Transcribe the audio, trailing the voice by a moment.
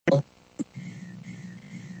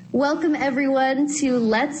Welcome, everyone, to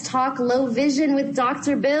Let's Talk Low Vision with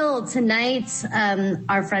Dr. Bill. Tonight,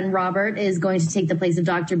 our friend Robert is going to take the place of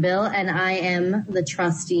Dr. Bill, and I am the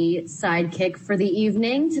trusty sidekick for the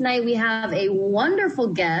evening. Tonight, we have a wonderful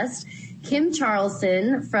guest, Kim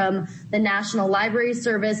Charlson from the National Library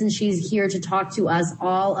Service, and she's here to talk to us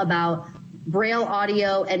all about Braille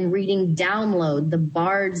audio and reading download, the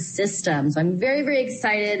BARD system. So I'm very, very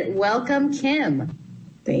excited. Welcome, Kim.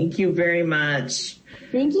 Thank you very much.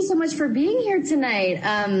 Thank you so much for being here tonight.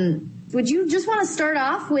 Would you just want to start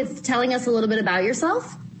off with telling us a little bit about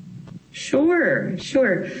yourself? Sure.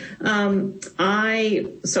 So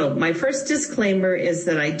my first disclaimer is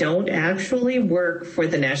that I don't actually work for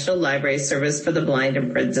the National Library Service for the Blind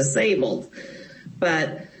and Print Disabled,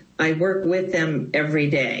 but I work with them every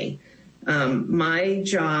day. My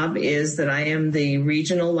job is that I am the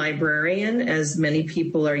regional librarian, as many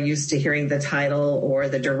people are used to hearing the title, or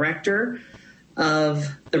the director of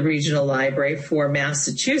the regional library for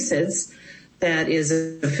Massachusetts that is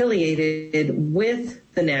affiliated with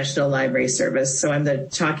the National Library Service. So I'm the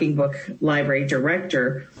Talking Book Library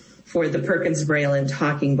Director for the Perkins Braille and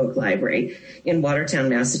Talking Book Library in Watertown,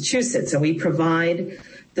 Massachusetts. And we provide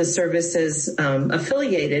the services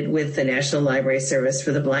affiliated with the National Library Service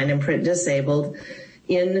for the Blind and Print Disabled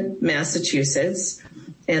in Massachusetts.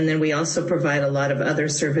 And then we also provide a lot of other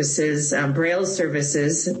services, Braille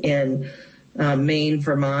services in Maine,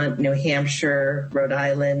 Vermont, New Hampshire, Rhode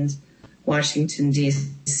Island, Washington,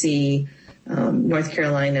 D.C., North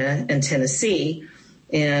Carolina, and Tennessee.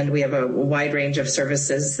 And we have a wide range of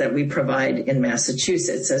services that we provide in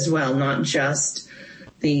Massachusetts as well, not just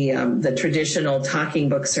the traditional talking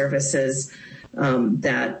book services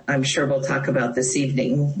that I'm sure we'll talk about this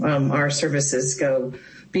evening. Our services go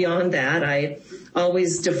beyond that. I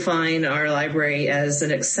always define our library as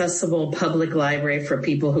an accessible public library for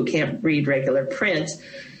people who can't read regular print,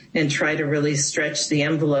 and try to really stretch the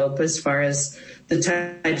envelope as far as the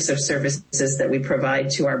types of services that we provide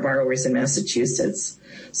to our borrowers in Massachusetts.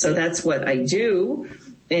 So that's what I do.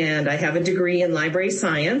 And I have a degree in library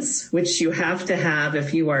science, which you have to have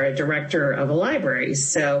if you are a director of a library.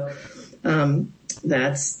 So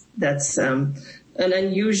that's an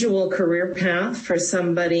unusual career path for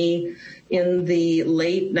somebody in the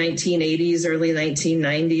late 1980s, early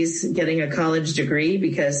 1990s, getting a college degree,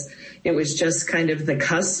 because it was just kind of the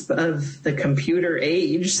cusp of the computer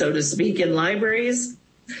age, so to speak, in libraries.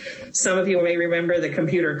 Some of you may remember the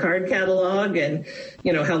computer card catalog, and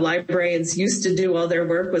how librarians used to do all their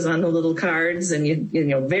work was on the little cards, and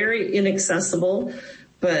very inaccessible.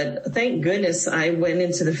 But thank goodness I went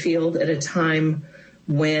into the field at a time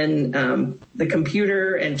when the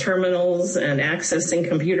computer and terminals and accessing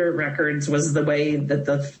computer records was the way that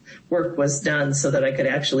the work was done, so that I could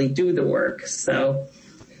actually do the work. So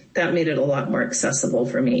that made it a lot more accessible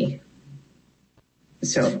for me.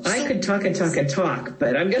 So I could talk,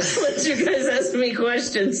 but I'm going to let you guys ask me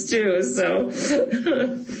questions too.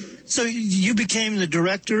 So you became the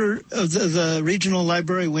director of the regional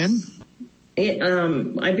library when?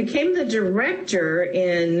 I became the director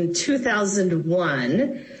in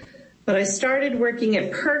 2001, but I started working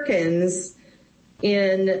at Perkins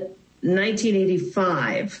in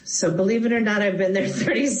 1985. So believe it or not, I've been there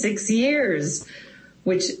 36 years,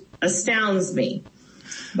 which astounds me.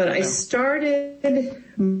 But I started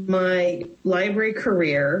my library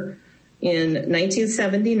career in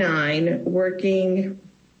 1979 working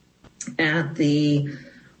at the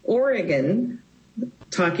Oregon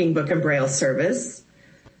Talking Book and Braille Service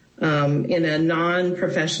in a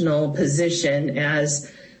non-professional position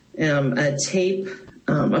as a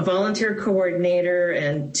volunteer coordinator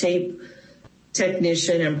and tape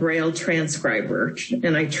technician and Braille transcriber.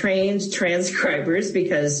 And I trained transcribers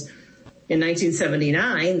because in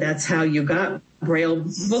 1979, that's how you got Braille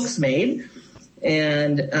books made.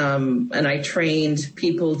 And I trained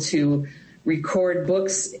people to record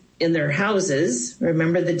books in their houses.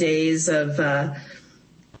 Remember the days of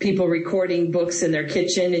people recording books in their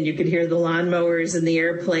kitchen, and you could hear the lawnmowers and the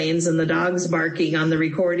airplanes and the dogs barking on the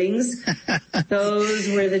recordings? Those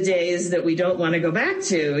were the days that we don't want to go back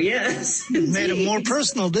to. Yes. It made it more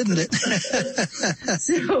personal, didn't it?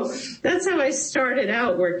 So that's how I started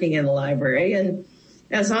out working in the library. And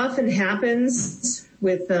as often happens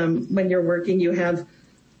with when you're working, you have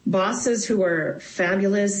bosses who are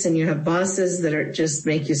fabulous, and you have bosses that are just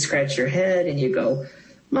make you scratch your head, and you go,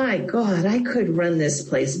 my God, I could run this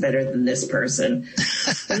place better than this person.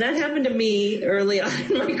 And that happened to me early on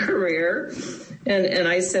in my career. And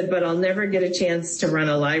I said, but I'll never get a chance to run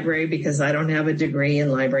a library because I don't have a degree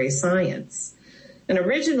in library science. And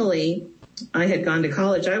originally, I had gone to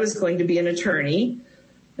college. I was going to be an attorney,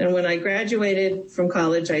 And when I graduated from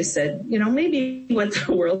college, I said, maybe what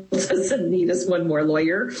the world doesn't need is one more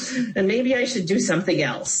lawyer, and maybe I should do something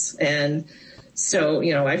else. And so,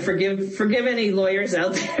 I forgive any lawyers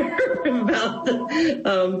out there about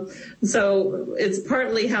so it's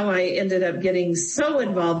partly how I ended up getting so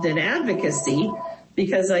involved in advocacy,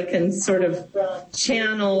 because I can sort of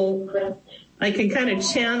channel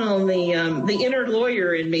the inner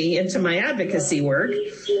lawyer in me into my advocacy work.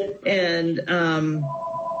 And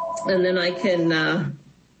then I can,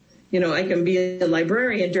 I can be a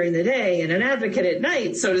librarian during the day and an advocate at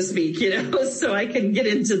night, so to speak, so I can get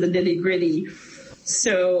into the nitty gritty.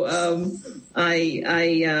 So,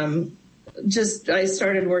 I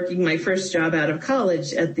started working my first job out of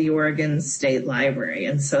college at the Oregon State Library.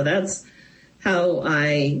 And so that's how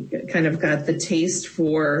I kind of got the taste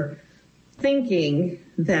for thinking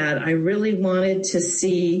that I really wanted to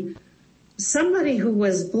see somebody who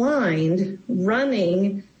was blind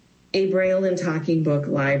running a Braille and Talking Book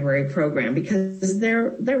library program, because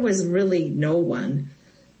there was really no one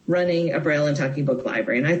running a Braille and Talking Book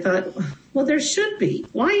library. And I thought, well, there should be.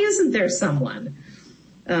 Why isn't there someone?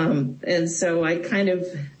 And so I kind of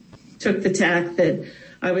took the tack that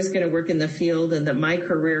I was going to work in the field, and that my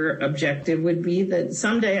career objective would be that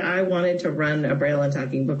someday I wanted to run a Braille and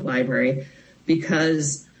Talking Book library,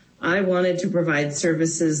 because I wanted to provide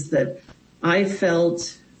services that I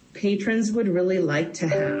felt patrons would really like to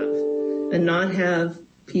have, and not have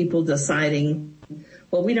people deciding,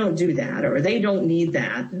 well, we don't do that, or they don't need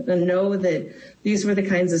that, and know that these were the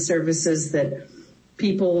kinds of services that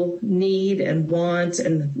people need and want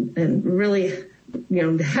and really,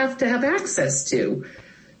 have to have access to.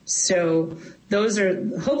 So those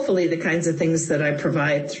are hopefully the kinds of things that I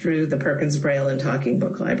provide through the Perkins Braille and Talking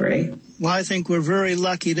Book Library. Well, I think we're very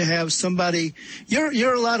lucky to have somebody. You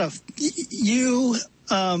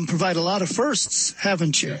provide a lot of firsts,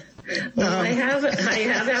 haven't you? Well, I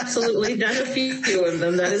have absolutely done a few of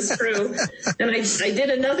them. That is true. And I did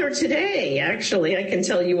another today, actually. I can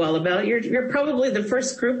tell you all about it. You're probably the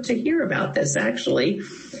first group to hear about this, actually.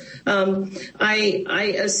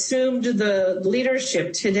 I assumed the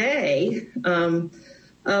leadership today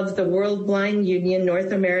of the World Blind Union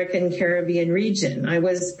North American Caribbean region. I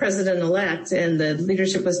was president-elect, and the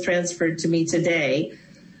leadership was transferred to me today.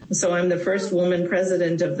 So I'm the first woman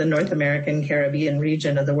president of the North American Caribbean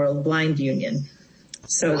region of the World Blind Union.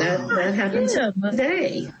 So that happened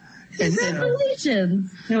today.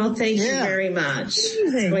 Congratulations. Well, thank you very much.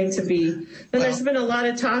 It's going to be, and there's been a lot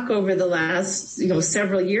of talk over the last,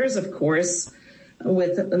 several years, of course,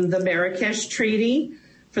 with the Marrakesh Treaty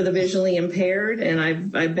for the visually impaired. And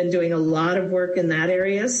I've been doing a lot of work in that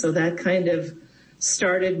area. So that kind of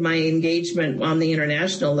started my engagement on the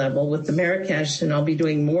international level with the Marrakesh, and I'll be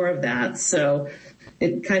doing more of that. So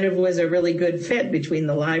it kind of was a really good fit between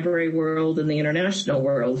the library world and the international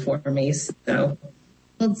world for me. So.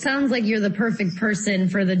 Well, it sounds like you're the perfect person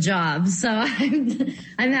for the job. So I'm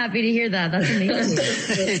happy to hear that. That's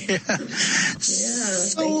amazing.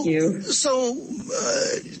 Thank you. So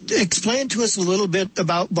explain to us a little bit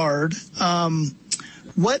about BARD.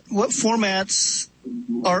 What formats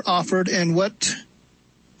are offered, and let's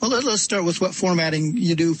start with what formatting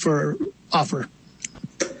you do for offer.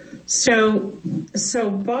 So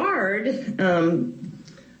BARD,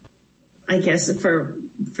 I guess for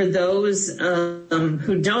those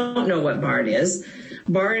who don't know what BARD is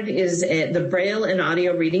the Braille and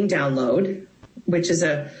Audio Reading Download, which is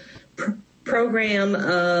a program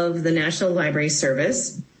of the National Library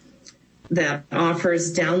Service that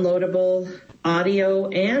offers downloadable audio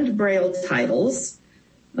and Braille titles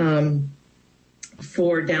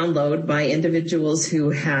for download by individuals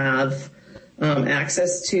who have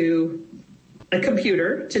access to a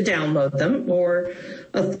computer to download them, or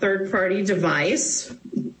a third-party device,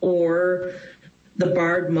 or the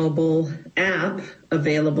BARD mobile app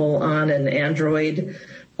available on an Android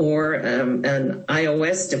or an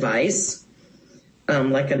iOS device,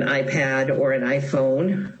 like an iPad or an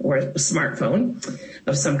iPhone or a smartphone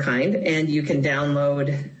of some kind. And you can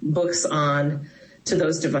download books on to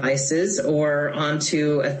those devices or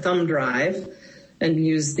onto a thumb drive and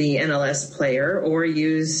use the NLS player, or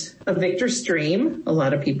use a Victor Stream. A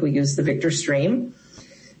lot of people use the Victor Stream,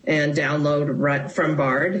 and download right from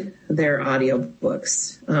BARD their audio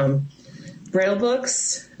books. Braille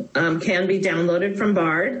books can be downloaded from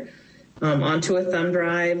BARD onto a thumb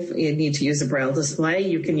drive. You need to use a Braille display.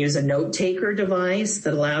 You can use a note taker device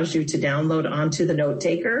that allows you to download onto the note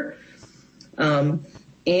taker.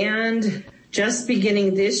 And just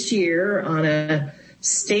beginning this year on a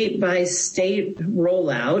state-by-state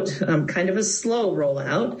rollout, kind of a slow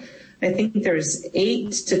rollout, I think there's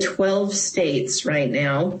 8 to 12 states right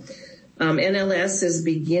now. NLS is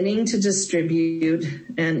beginning to distribute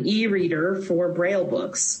an e-reader for Braille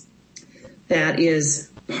books. That is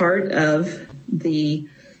part of the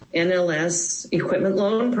NLS equipment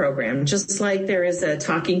loan program, just like there is a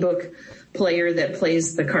talking book player that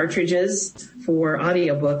plays the cartridges for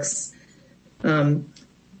audiobooks.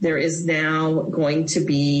 There is now going to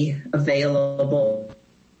be available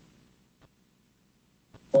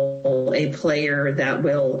a player that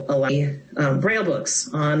will allow Braille books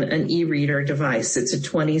on an e-reader device. It's a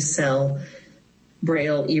 20-cell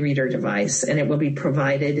Braille e-reader device, and it will be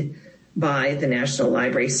provided by the National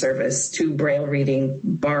Library Service to Braille reading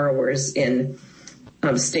borrowers in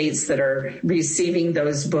states that are receiving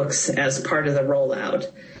those books as part of the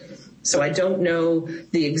rollout. So I don't know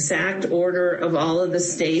the exact order of all of the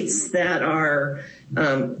states that are,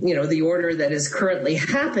 the order that is currently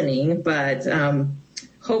happening, but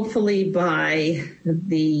hopefully by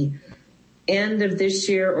the end of this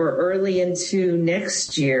year or early into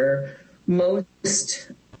next year,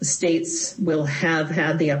 most states will have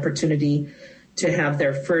had the opportunity to have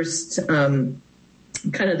their first,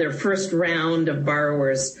 their first round of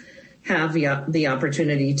borrowers have the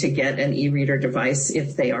opportunity to get an e-reader device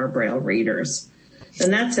if they are Braille readers.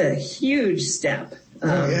 And that's a huge step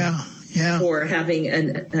for having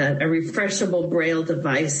a refreshable Braille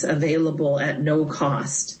device available at no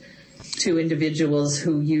cost to individuals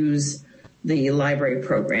who use the library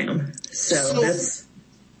program. So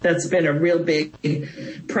that's been a real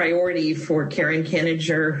big priority for Karen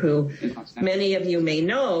Kenninger, who many of you may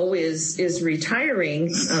know is retiring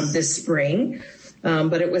this spring.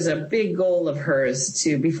 But it was a big goal of hers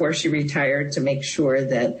before she retired, to make sure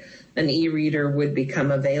that an e-reader would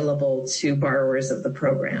become available to borrowers of the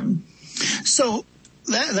program. So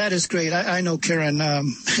that is great. I know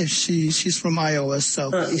Karen. She's from Iowa,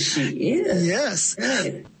 so she is. Yes,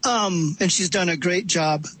 right. And she's done a great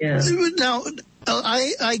job. Yeah. Now,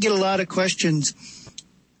 I get a lot of questions.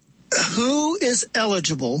 Who is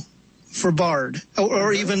eligible for BARD,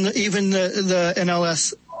 or even the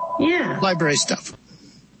NLS? Yeah. Library stuff.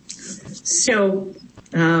 So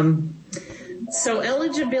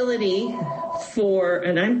eligibility for,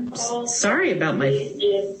 and I'm sorry about my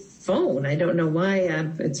phone. I don't know why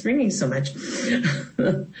it's ringing so much.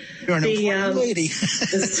 You're an important lady.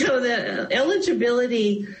 So the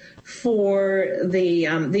eligibility for the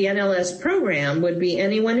NLS program would be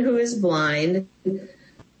anyone who is blind,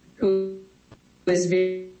 who is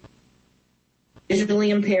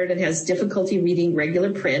visually impaired and has difficulty reading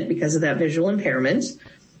regular print because of that visual impairment,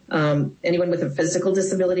 anyone with a physical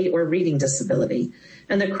disability or reading disability.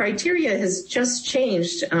 And the criteria has just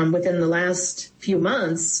changed within the last few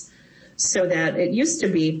months, so that it used to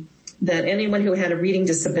be that anyone who had a reading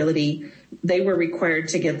disability, they were required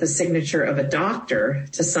to get the signature of a doctor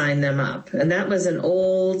to sign them up. And that was an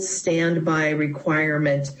old standby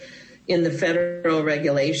requirement in the federal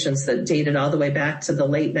regulations that dated all the way back to the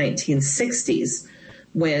late 1960s,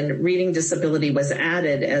 when reading disability was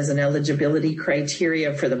added as an eligibility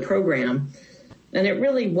criteria for the program. And it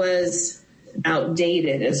really was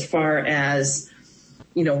outdated as far as,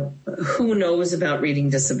 who knows about reading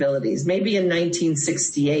disabilities. Maybe in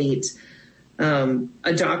 1968,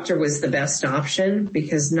 a doctor was the best option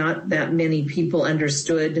because not that many people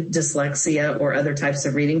understood dyslexia or other types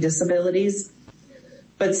of reading disabilities.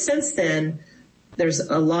 But since then, there's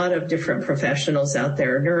a lot of different professionals out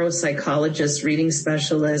there, neuropsychologists, reading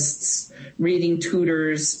specialists, reading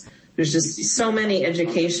tutors. There's just so many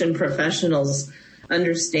education professionals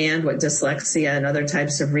understand what dyslexia and other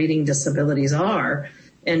types of reading disabilities are,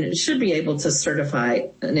 and should be able to certify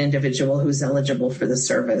an individual who's eligible for the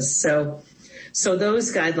service. So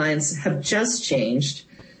those guidelines have just changed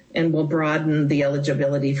and will broaden the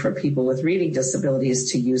eligibility for people with reading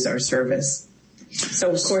disabilities to use our service.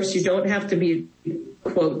 So, of course, you don't have to be,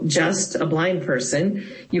 quote, just a blind person.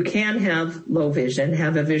 You can have low vision,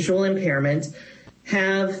 have a visual impairment,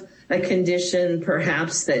 have a condition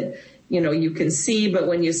perhaps that, you can see, but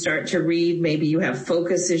when you start to read, maybe you have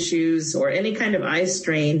focus issues or any kind of eye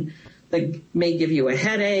strain that may give you a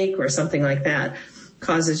headache or something like that,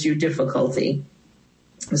 causes you difficulty.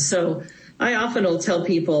 So I often will tell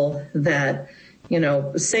people that,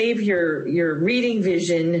 save your reading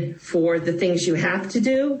vision for the things you have to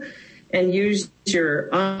do and use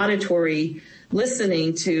your auditory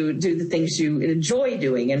listening to do the things you enjoy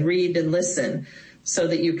doing and read and listen, so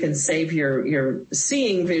that you can save your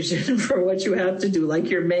seeing vision for what you have to do, like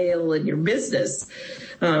your mail and your business.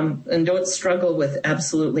 And don't struggle with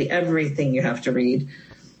absolutely everything you have to read,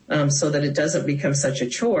 so that it doesn't become such a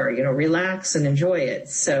chore. Relax and enjoy it.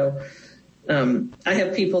 So I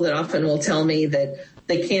have people that often will tell me that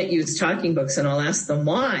they can't use talking books, and I'll ask them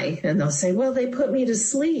why. And they'll say, well, they put me to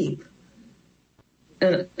sleep.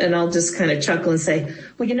 And I'll just kind of chuckle and say,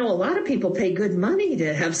 well, a lot of people pay good money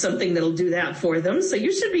to have something that'll do that for them. So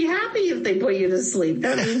you should be happy if they put you to sleep.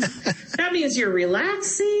 That means you're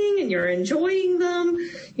relaxing and you're enjoying them.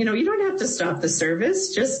 You don't have to stop the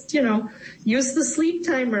service. Just, use the sleep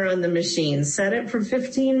timer on the machine. Set it for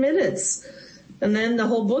 15 minutes. And then the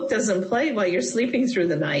whole book doesn't play while you're sleeping through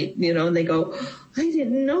the night, and they go, I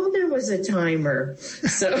didn't know there was a timer.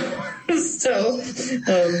 So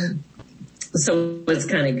it's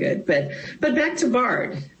kind of good. But back to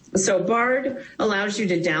Bard. So Bard allows you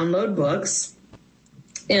to download books,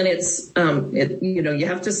 and it's, you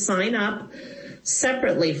have to sign up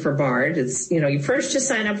separately for Bard. It's, you first just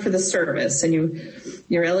sign up for the service, and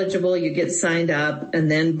you're eligible, you get signed up,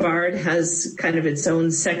 and then Bard has kind of its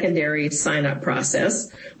own secondary sign up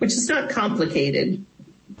process, which is not complicated.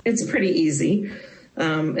 It's pretty easy.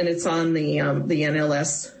 And it's on the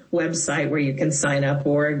NLS website where you can sign up,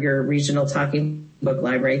 or your regional talking book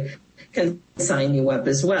library can sign you up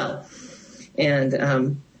as well.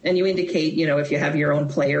 And you indicate, if you have your own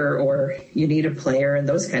player or you need a player and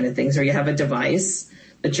those kind of things, or you have a device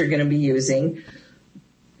that you're going to be using,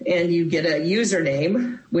 and you get a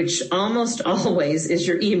username, which almost always is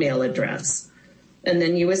your email address. And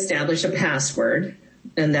then you establish a password,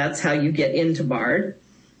 and that's how you get into Bard.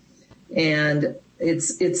 And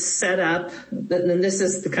it's set up, and this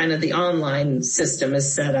is the online system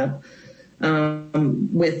is set up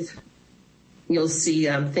with, you'll see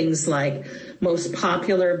things like most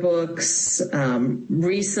popular books,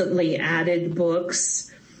 recently added books,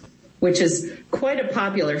 which is quite a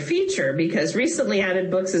popular feature because recently added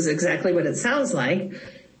books is exactly what it sounds like.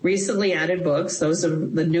 Recently added books, those are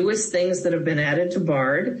the newest things that have been added to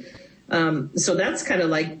Bard. So that's kind of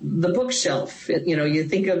like the bookshelf. You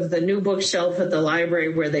think of the new bookshelf at the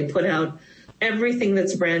library where they put out everything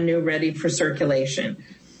that's brand new, ready for circulation.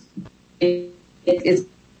 It's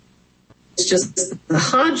just a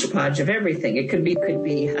hodgepodge of everything. It could be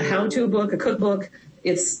a how-to book, a cookbook.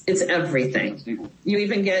 It's everything. You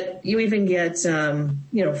even get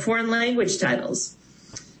foreign language titles.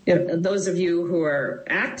 Those of you who are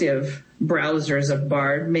active browsers of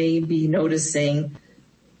Bard may be noticing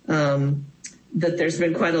that there's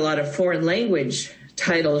been quite a lot of foreign language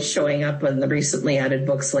titles showing up on the recently added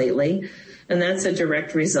books lately. And that's a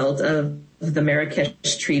direct result of the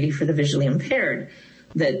Marrakesh Treaty for the Visually Impaired,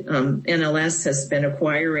 that NLS has been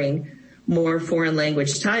acquiring more foreign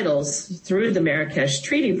language titles through the Marrakesh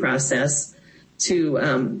Treaty process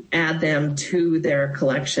to add them to their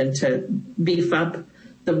collection, to beef up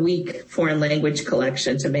the weak foreign language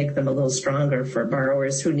collection, to make them a little stronger for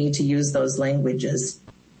borrowers who need to use those languages.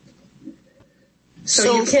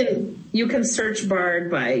 So you can search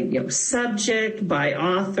Bard by subject, by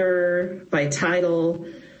author, by title.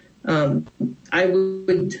 I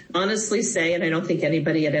would honestly say, and I don't think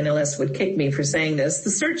anybody at NLS would kick me for saying this,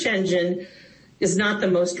 the search engine is not the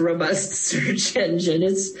most robust search engine.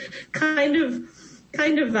 It's kind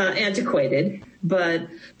of antiquated, but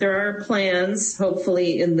there are plans,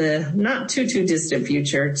 hopefully in the not too distant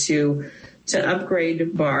future, to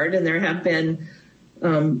upgrade Bard, and there have been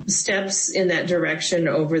steps in that direction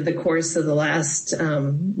over the course of the last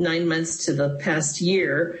 9 months to the past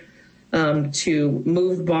year, to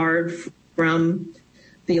move Bard from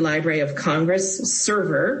the Library of Congress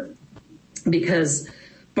server, because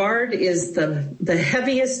Bard is the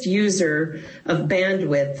heaviest user of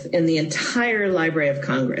bandwidth in the entire Library of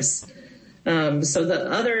Congress. So the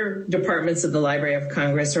other departments of the Library of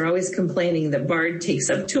Congress are always complaining that Bard takes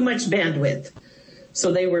up too much bandwidth.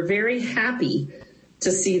 So they were very happy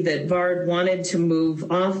to see that Bard wanted to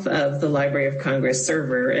move off of the Library of Congress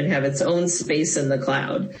server and have its own space in the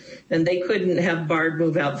cloud. And they couldn't have Bard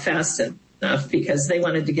move out fast enough because they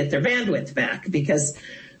wanted to get their bandwidth back, because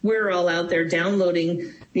we're all out there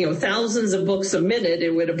downloading, thousands of books a minute,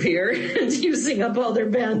 it would appear, and using up all their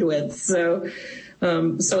bandwidth. So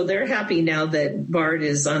they're happy now that Bard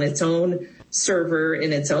is on its own server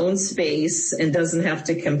in its own space and doesn't have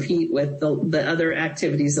to compete with the other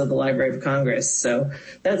activities of the Library of Congress. So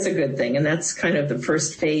that's a good thing. And that's kind of the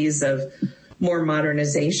first phase of more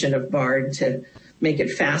modernization of Bard, to make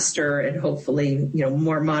it faster and hopefully,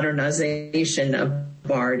 more modernization of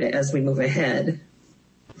Bard as we move ahead.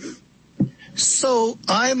 So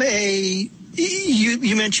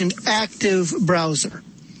you mentioned active browser.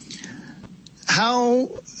 How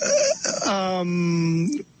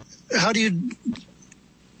do you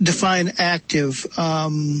define active? How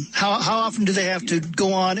often do they have to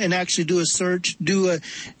go on and actually do a search, do a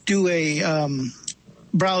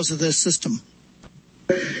browse this system?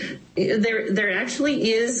 There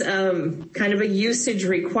actually is kind of a usage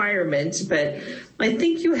requirement, but I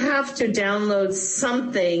think you have to download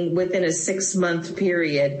something within a 6-month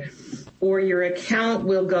period or your account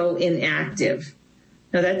will go inactive.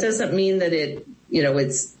 Now that doesn't mean that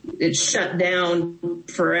it's shut down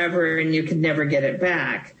forever and you can never get it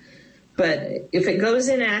back. But if it goes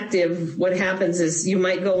inactive, what happens is you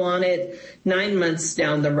might go on it 9 months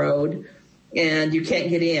down the road and you can't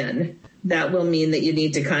get in. That will mean that you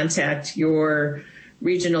need to contact your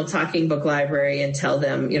regional talking book library and tell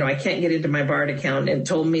them, I can't get into my BARD account and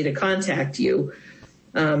told me to contact you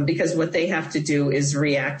because what they have to do is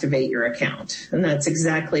reactivate your account. And that's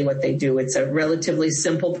exactly what they do. It's a relatively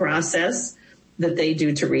simple process that they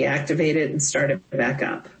do to reactivate it and start it back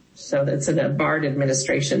up. So that's a BARD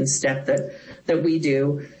administration step that we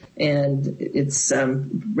do. And it's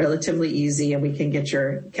relatively easy and we can get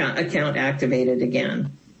your account activated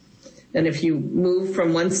again. And if you move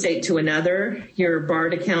from one state to another, your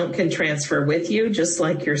BARD account can transfer with you, just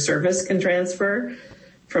like your service can transfer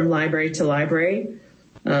from library to library.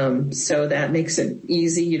 So that makes it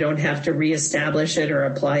easy. You don't have to reestablish it or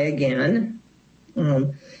apply again.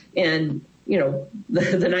 And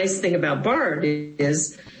the nice thing about BARD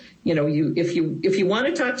is, if you want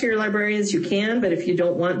to talk to your librarians, you can, but if you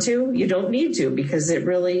don't want to, you don't need to, because it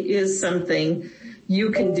really is something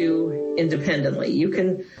you can do independently. You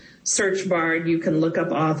can search BARD, you can look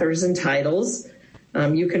up authors and titles,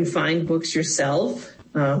 you can find books yourself.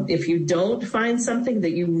 If you don't find something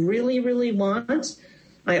that you really, really want,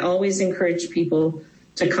 I always encourage people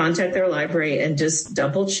to contact their library and just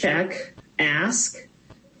double check, ask,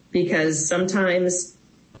 because sometimes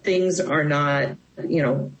things are not,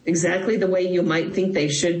 exactly the way you might think they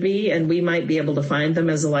should be, and we might be able to find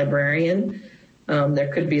them as a librarian.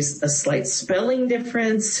 There could be a slight spelling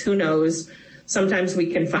difference, who knows? Sometimes we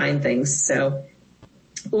can find things.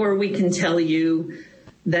 Or we can tell you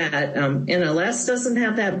that NLS doesn't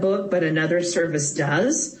have that book, but another service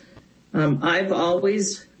does. I've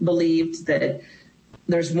always believed that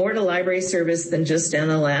there's more to library service than just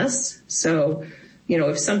NLS. So,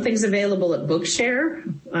 if something's available at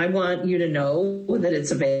Bookshare, I want you to know that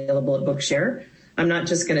it's available at Bookshare. I'm not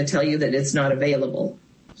just going to tell you that it's not available.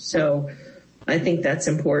 So I think that's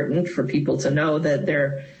important for people to know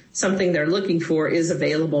that something they're looking for is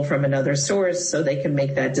available from another source, so they can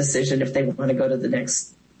make that decision if they want to go to the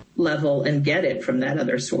next level and get it from that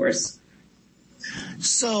other source.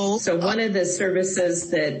 So one of the services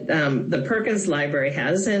that the Perkins Library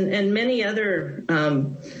has, and many other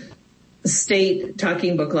state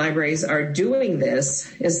talking book libraries are doing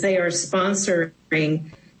this, is they are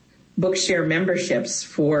sponsoring Bookshare memberships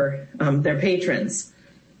for their patrons.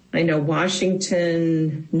 I know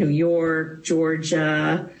Washington, New York,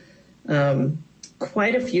 Georgia,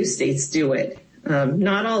 quite a few states do it.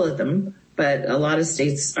 Not all of them, but a lot of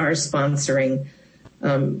states are sponsoring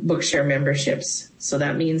Bookshare memberships. So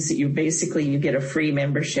that means that you get a free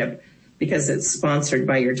membership because it's sponsored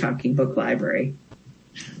by your talking book library.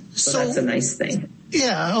 So that's a nice thing.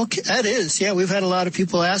 Yeah, okay, that is. Yeah, we've had a lot of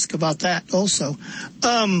people ask about that also.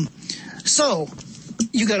 So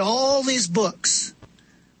you got all these books.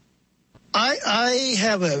 I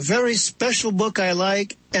have a very special book I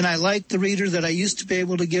like, and I like the reader that I used to be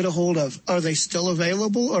able to get a hold of. Are they still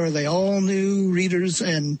available, or are they all new readers?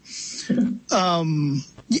 And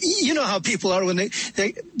you know how people are when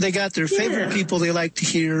they got their favorite people they like to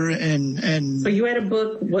hear. And so you had a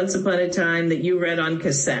book once upon a time that you read on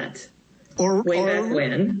cassette, way back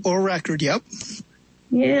when, or record. Yep.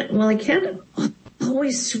 Yeah. Well, I can't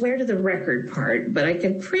always swear to the record part, but I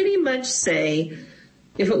can pretty much say,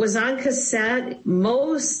 if it was on cassette,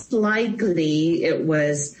 most likely it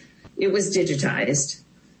was digitized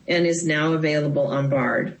and is now available on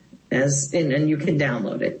BARD and you can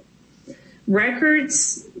download it.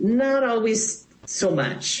 Records, not always so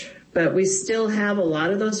much, but we still have a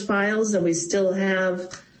lot of those files, and we still have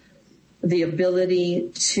the ability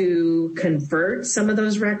to convert some of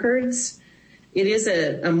those records. It is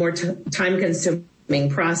a more time-consuming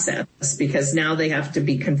process because now they have to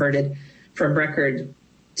be converted from record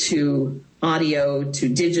to audio to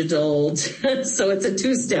digital. So it's a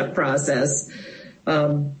two-step process,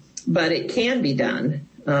 but it can be done.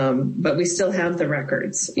 But we still have the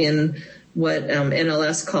records in what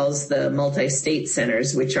NLS calls the multi-state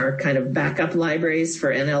centers, which are kind of backup libraries for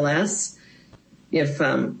NLS.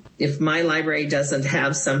 If my library doesn't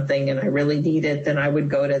have something and I really need it, then I would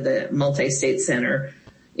go to the multi-state center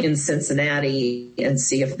in Cincinnati and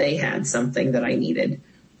see if they had something that I needed.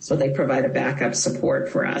 So they provide a backup support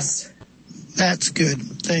for us. That's good.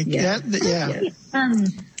 Thank you. Yeah.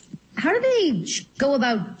 how do they go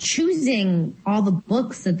about choosing all the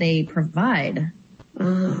books that they provide?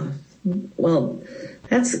 Well,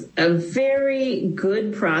 that's a very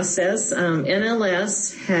good process.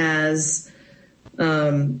 NLS has,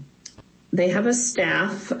 they have a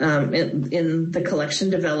staff in the collection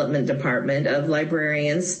development department of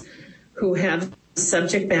librarians who have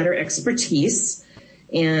subject matter expertise,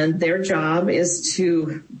 and their job is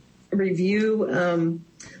to review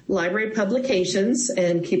library publications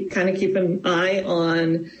and keep an eye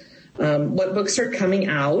on what books are coming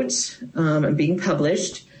out and being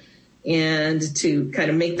published, and to kind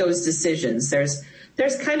of make those decisions. There's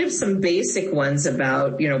kind of some basic ones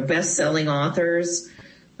about, best-selling authors.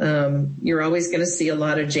 You're always going to see a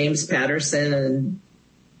lot of James Patterson and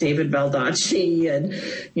David Baldacci and,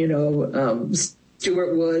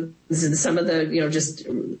 Stuart Woods and some of the, just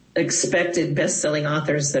expected best-selling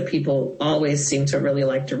authors that people always seem to really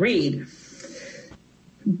like to read.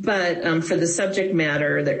 But for the subject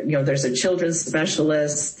matter, there's a children's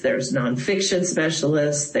specialist, there's nonfiction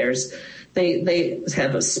specialists, they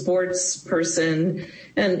have a sports person,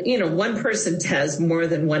 and, one person has more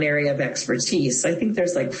than one area of expertise. I think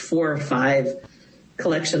there's like 4 or 5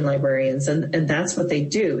 collection librarians, and that's what they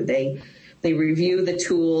do. They review the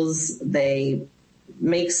tools, they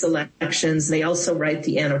make selections, they also write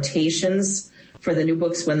the annotations for the new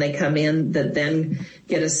books when they come in that then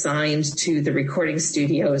get assigned to the recording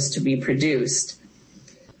studios to be produced.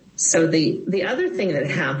 So the other thing that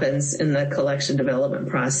happens in the collection development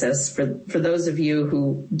process, for those of you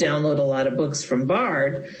who download a lot of books from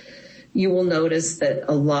Bard, you will notice that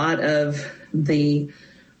a lot of the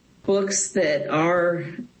books that are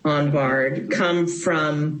on Bard come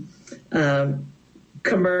from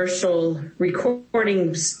commercial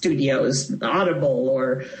recording studios, Audible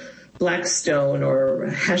or Blackstone or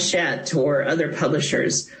Hachette or other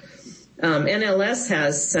publishers. NLS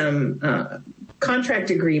has some contract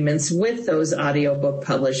agreements with those audiobook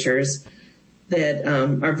publishers that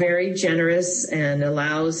are very generous and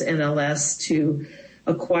allows NLS to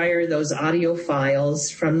acquire those audio files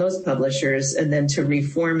from those publishers and then to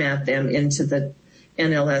reformat them into the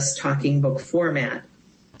NLS talking book format.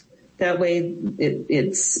 That way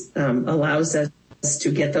it allows us to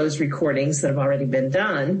get those recordings that have already been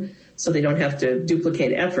done so they don't have to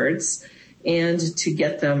duplicate efforts, and to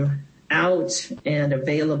get them out and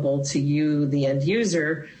available to you, the end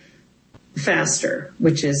user, faster,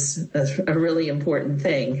 which is a really important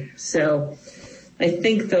thing. So I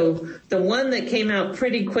think the one that came out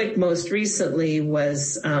pretty quick most recently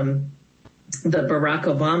was the Barack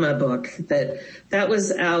Obama book that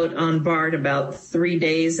was out on Bard about 3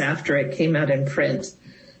 days after it came out in print.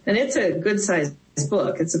 And it's a good sized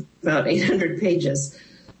book. It's about 800 pages,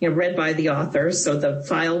 read by the author. So the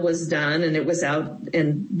file was done and it was out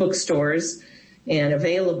in bookstores and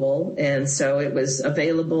available. And so it was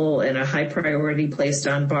available and a high priority placed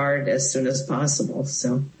on Bard as soon as possible.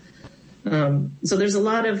 So there's a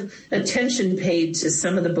lot of attention paid to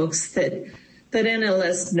some of the books that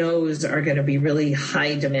NLS knows are going to be really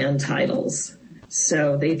high demand titles.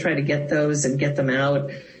 So they try to get those and get them out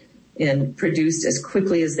and produced as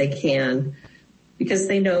quickly as they can, because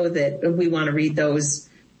they know that we want to read those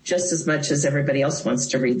just as much as everybody else wants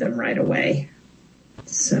to read them right away.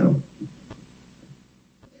 So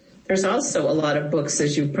there's also a lot of books,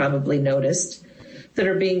 as you've probably noticed, that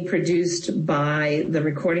are being produced by the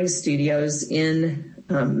recording studios in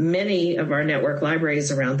many of our network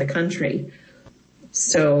libraries around the country.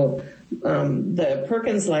 So the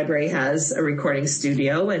Perkins Library has a recording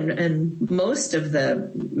studio, and most of the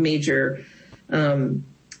major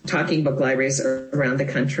talking book libraries around the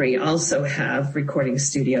country also have recording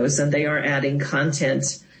studios, and they are adding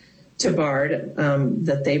content to Bard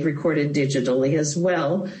that they've recorded digitally as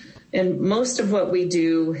well. And most of what we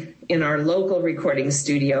do in our local recording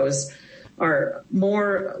studios are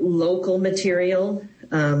more local material,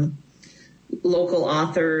 local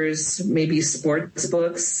authors, maybe sports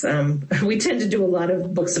books. We tend to do a lot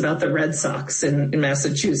of books about the Red Sox in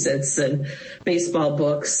Massachusetts, and baseball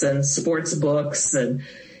books and sports books and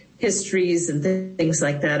histories and things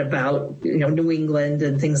like that about, New England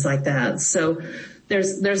and things like that. So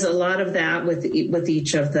there's a lot of that with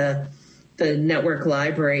each of the network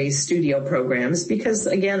library studio programs, because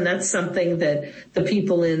again, that's something that the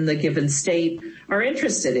people in the given state are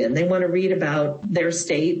interested in. They want to read about their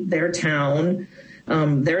state, their town,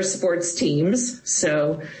 their sports teams.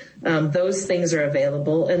 So those things are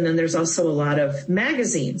available. And then there's also a lot of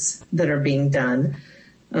magazines that are being done.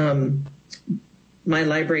 My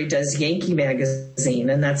library does Yankee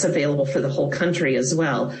Magazine, and that's available for the whole country as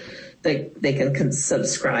well. they can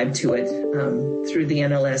subscribe to it through the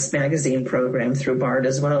NLS magazine program through BARD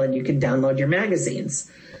as well, and you can download your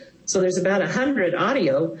magazines. So there's about 100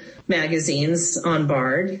 audio magazines on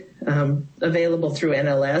BARD available through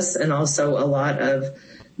NLS, and also a lot of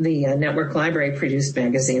the network library produced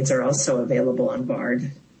magazines are also available on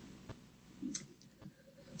BARD.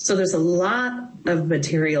 So there's a lot of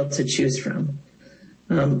material to choose from.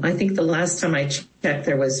 I think the last time I checked,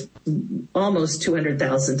 there was almost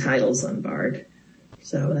 200,000 titles on BARD.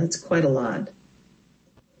 So that's quite a lot.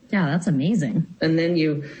 Yeah, that's amazing. And then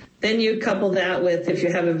you couple that with, if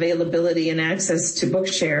you have availability and access to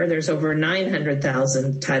Bookshare, there's over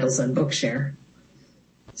 900,000 titles on Bookshare.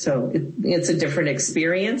 So it's a different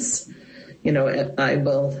experience. You know, I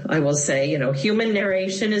will say, you know, human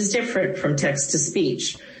narration is different from text to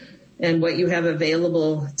speech. And what you have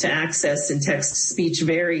available to access in text to speech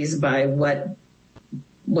varies by what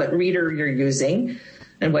reader you're using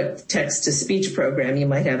and what text to speech program you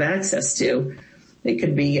might have access to. It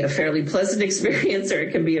could be a fairly pleasant experience, or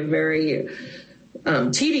it can be a very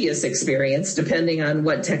tedious experience, depending on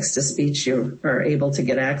what text to speech you are able to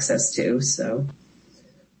get access to. So.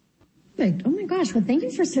 Perfect. Oh my gosh. Well, thank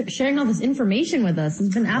you for sharing all this information with us.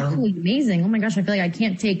 It's been absolutely amazing. Oh my gosh. I feel like I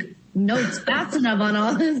can't take notes fast enough on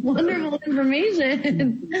all this wonderful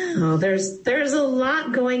information. Oh, there's a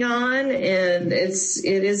lot going on, and it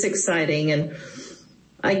is exciting. And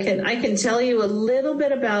I can tell you a little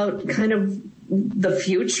bit about kind of the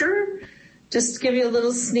future, just to give you a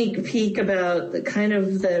little sneak peek about the kind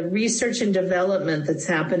of the research and development that's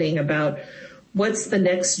happening about what's the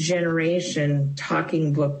next generation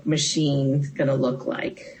talking book machine going to look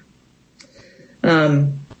like.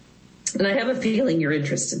 And I have a feeling you're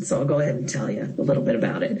interested, so I'll go ahead and tell you a little bit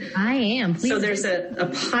about it. I am. Please. So there's a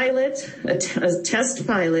pilot, a test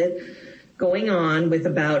pilot going on with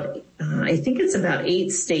about, I think it's about 8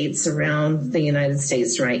 states around the United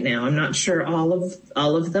States right now. I'm not sure all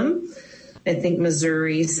of them. I think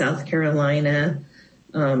Missouri, South Carolina,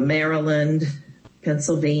 Maryland,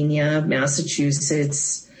 Pennsylvania,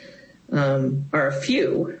 Massachusetts are a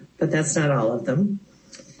few, but that's not all of them.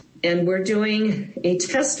 And we're doing a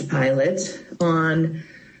test pilot on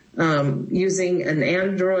using an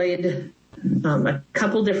Android, a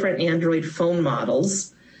couple different Android phone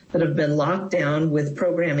models that have been locked down with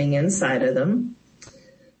programming inside of them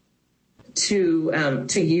to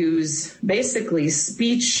use basically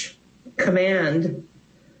speech command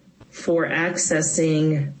for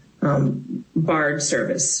accessing BARD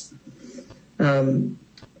service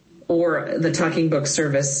or the Talking Book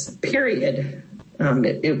service, period.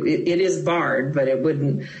 It is BARD, but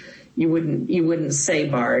you wouldn't say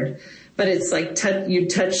BARD, but it's like you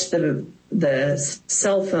touch the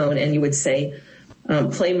cell phone and you would say,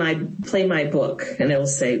 play my book, and it'll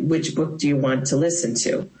say, which book do you want to listen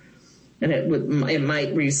to? And it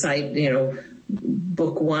might recite, you know,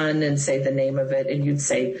 book 1 and say the name of it, and you'd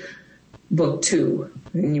say book 2,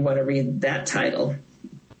 and you want to read that title.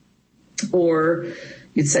 Or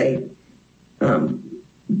you'd say,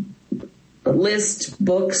 list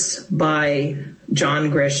books by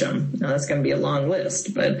John Grisham. Now that's going to be a long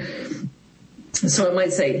list, but so it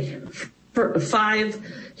might say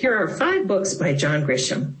here are 5 books by John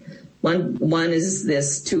Grisham. One is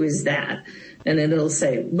this, 2 is that. And then it'll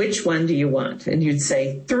say, which one do you want? And you'd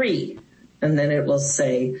say 3. And then it will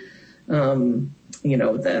say, you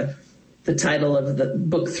know, the title of the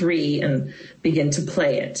book 3 and begin to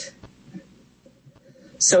play it.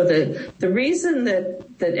 So the reason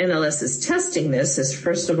that NLS is testing this is,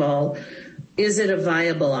 first of all, is it a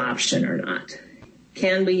viable option or not?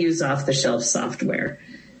 Can we use off-the-shelf software?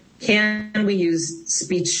 Can we use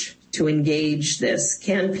speech to engage this?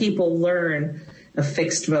 Can people learn a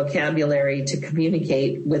fixed vocabulary to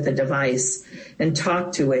communicate with a device and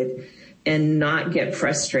talk to it and not get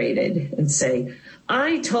frustrated and say,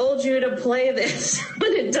 I told you to play this, but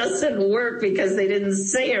it doesn't work because they didn't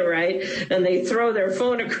say it right, and they throw their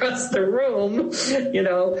phone across the room, you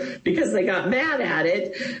know, because they got mad at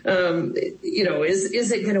it. You know,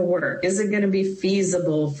 is it going to work? Is it going to be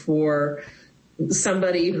feasible for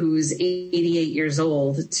somebody who's 88 years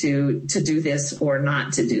old to do this or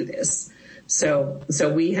not to do this? So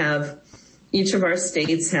we have, each of our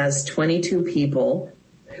states has 22 people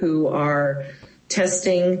who are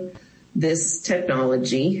testing this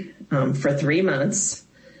technology for 3 months,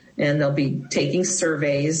 and they'll be taking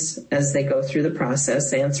surveys as they go through the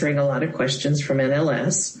process, answering a lot of questions from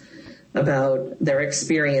NLS about their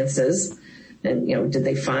experiences. And, you know, did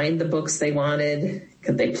they find the books they wanted?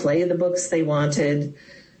 Could they play the books they wanted?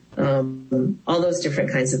 All those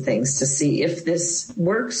different kinds of things to see if this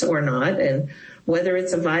works or not, and whether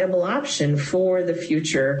it's a viable option for the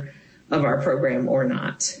future of our program or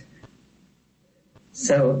not.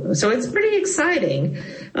 So it's pretty exciting.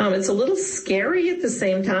 It's a little scary at the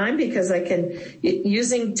same time because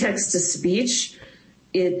using text to speech,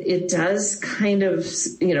 it does kind of,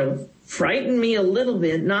 frighten me a little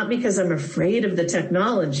bit, not because I'm afraid of the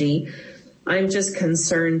technology. I'm just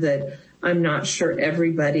concerned that I'm not sure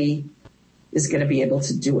everybody is going to be able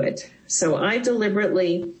to do it. So I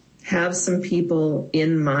deliberately have some people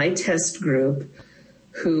in my test group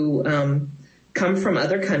who come from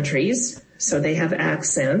other countries, so they have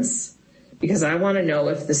accents, because I want to know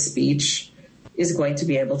if the speech is going to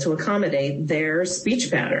be able to accommodate their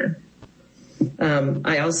speech pattern.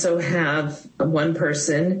 I also have one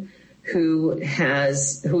person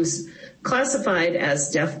who's classified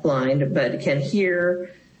as deafblind, but can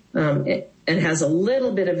hear and has a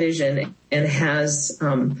little bit of vision and has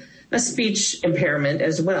a speech impairment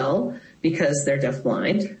as well because they're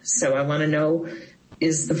deafblind. So I want to know,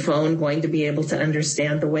 is the phone going to be able to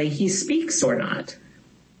understand the way he speaks or not?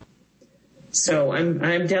 So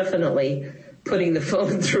I'm definitely putting the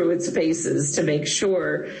phone through its paces to make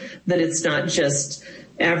sure that it's not just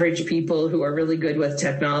average people who are really good with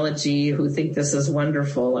technology who think this is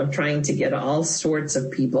wonderful. I'm trying to get all sorts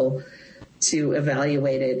of people to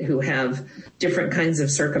evaluate it who have different kinds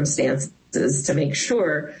of circumstances to make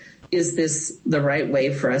sure, is this the right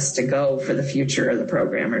way for us to go for the future of the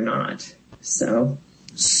program or not? So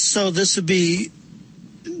this would be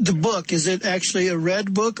the book. Is it actually a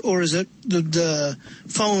read book, or is it the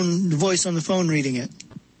voice on the phone reading it?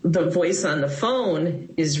 The voice on the phone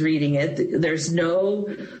is reading it. There's no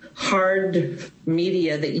hard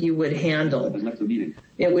media that you would handle.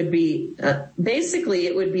 It would be, basically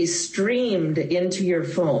it would be streamed into your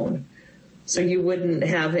phone. So you wouldn't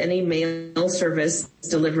have any mail service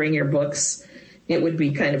delivering your books. It would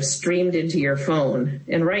be kind of streamed into your phone.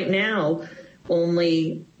 And right now,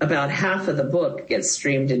 only about half of the book gets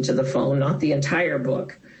streamed into the phone, not the entire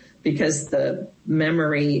book, because the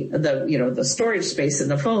memory, the storage space in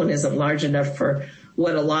the phone isn't large enough for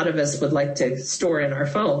what a lot of us would like to store in our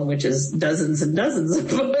phone, which is dozens and dozens of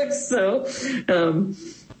books. So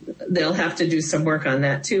they'll have to do some work on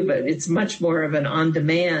that too, but it's much more of an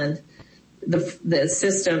on-demand. The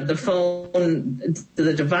system, the phone,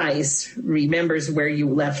 the device remembers where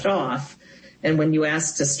you left off. And when you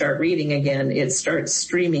ask to start reading again, it starts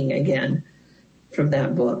streaming again from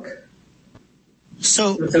that book.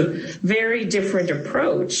 So it's a very different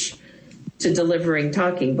approach to delivering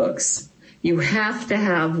talking books. You have to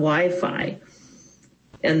have Wi-Fi.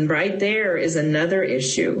 And right there is another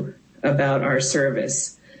issue about our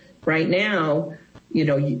service. Right now,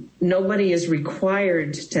 nobody is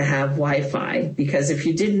required to have Wi-Fi, because if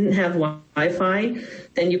you didn't have Wi-Fi,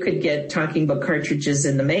 then you could get talking book cartridges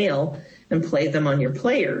in the mail and play them on your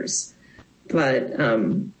players. But,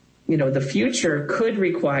 the future could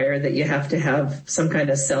require that you have to have some kind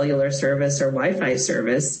of cellular service or Wi-Fi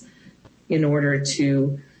service in order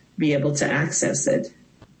to be able to access it.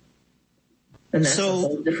 And that's a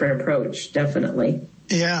whole different approach, definitely.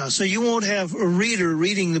 Yeah, so you won't have a reader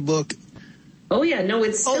reading the book. Oh, yeah, no,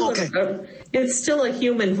 it's still, it's still a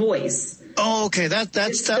human voice. Oh, okay,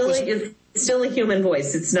 it's still a human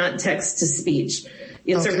voice. It's not text to speech.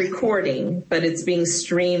 It's a recording, but it's being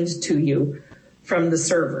streamed to you from the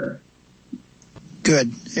server.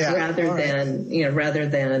 Good. Yeah. Rather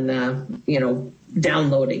than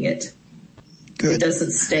downloading it. Good. It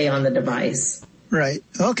doesn't stay on the device. Right.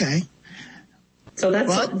 Okay. So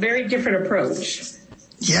that's a very different approach.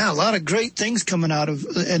 Yeah, a lot of great things coming out of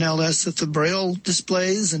NLS with the Braille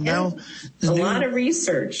displays, and now a lot of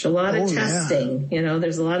research, a lot of testing. Yeah.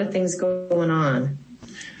 There's a lot of things going on.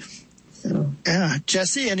 So. Yeah,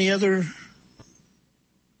 Jesse, any other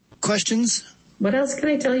questions? What else can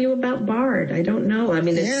I tell you about Bard? I don't know. I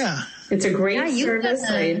mean, it's a great service.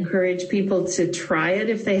 I encourage people to try it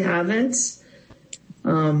if they haven't.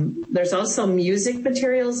 There's also music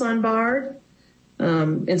materials on Bard,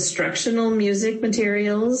 instructional music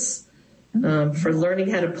materials for learning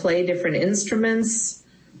how to play different instruments.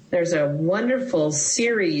 There's a wonderful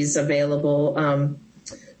series available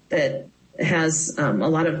that has a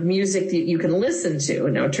lot of music that you can listen to.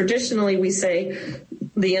 Now, traditionally, we say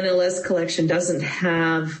the NLS collection doesn't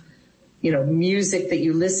have, music that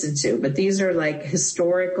you listen to, but these are like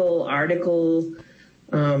historical article.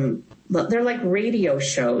 They're like radio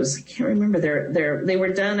shows. I can't remember. They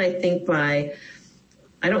were done, I think, by,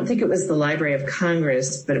 I don't think it was the Library of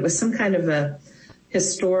Congress, but it was some kind of a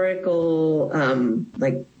historical,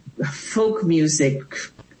 like folk music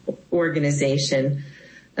organization.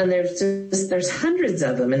 And there's hundreds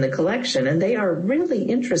of them in the collection, and they are really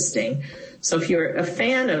interesting. So if you're a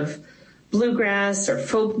fan of bluegrass or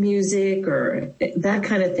folk music or that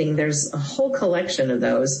kind of thing. There's a whole collection of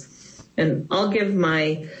those. And I'll give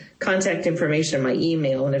my contact information, my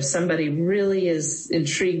email, and if somebody really is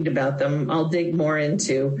intrigued about them, I'll dig more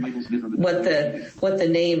into what the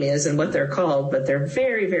name is and what they're called. But they're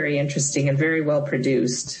very, very interesting and very well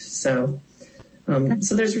produced. So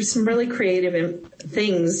there's some really creative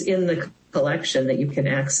things in the collection that you can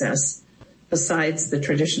access besides the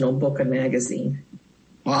traditional book and magazine.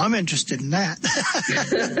 Well, I'm interested in that.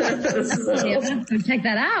 So check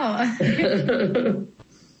that out.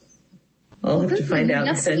 I'll have to find out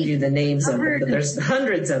and send you the names of them, but there's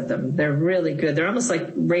hundreds of them. They're really good. They're almost like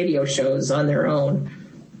radio shows on their own.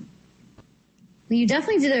 Well, you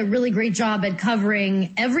definitely did a really great job at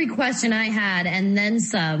covering every question I had and then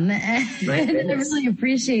some. And I really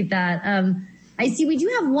appreciate that. I see we do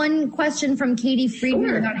have one question from Katie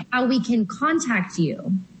Friedman about how we can contact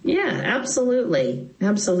you. Yeah, absolutely.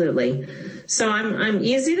 Absolutely. So I'm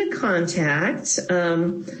easy to contact.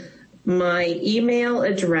 My email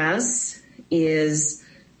address is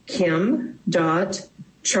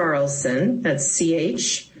kim.charlson, that's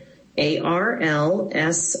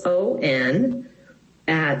CHARLSON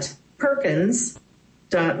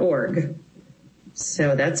 @perkins.org.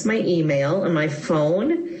 So that's my email, and my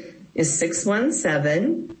phone is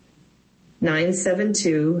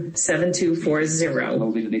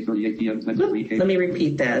 617-972-7240. Let me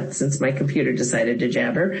repeat that since my computer decided to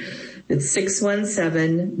jabber. It's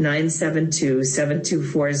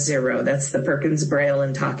 617-972-7240. That's the Perkins Braille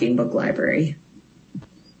and Talking Book Library.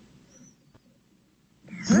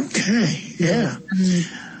 Okay, yeah.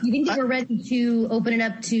 You think that we're ready to open it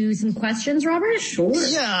up to some questions, Robert? Sure.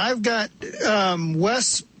 Yeah, I've got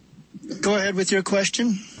Wes. Go ahead with your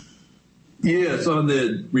question. Yes, on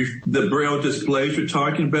the Braille displays you're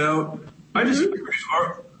talking about. I just,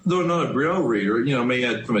 though not a Braille reader, may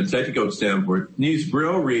add from a technical standpoint, these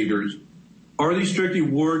Braille readers, are these strictly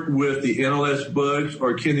work with the NLS books,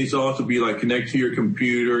 or can these also be like connect to your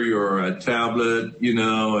computer, your tablet,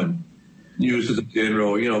 and used as a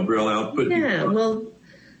general, Braille output? Yeah, well,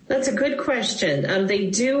 that's a good question. They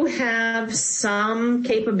do have some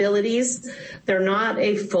capabilities. They're not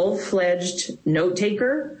a full-fledged note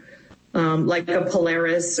taker. Like a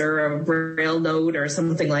Polaris or a Braille Note or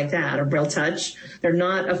something like that, or Braille Touch. They're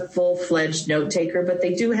not a full-fledged note taker, but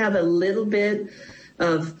they do have a little bit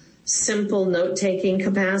of simple note-taking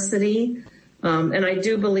capacity. And I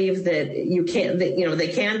do believe that they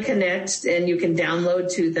can connect and you can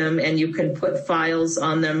download to them and you can put files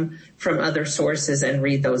on them from other sources and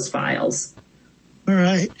read those files. All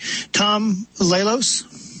right. Tom Lalos.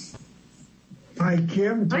 Hi,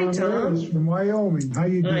 Kim. Hi, Tom. From Wyoming. How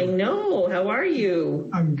you doing? I know. How are you?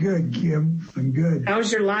 I'm good, Kim. I'm good.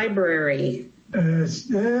 How's your library?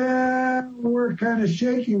 We're kind of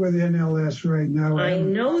shaky with NLS right now. I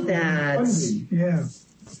know that. Yeah.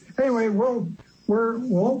 Anyway, we'll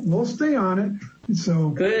stay on it. So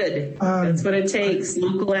good. That's what it takes.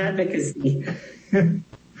 Local advocacy. I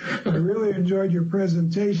really enjoyed your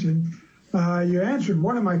presentation. You answered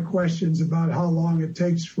one of my questions about how long it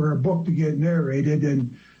takes for a book to get narrated,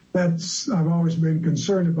 and I've always been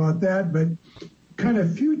concerned about that. But kind of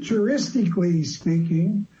futuristically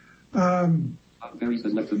speaking,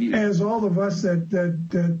 as all of us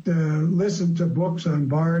that listen to books on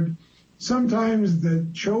Bard, sometimes the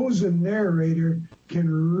chosen narrator can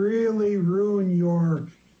really ruin your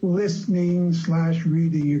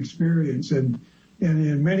listening/reading experience, and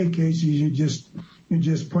in many cases you just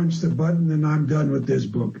punch the button and I'm done with this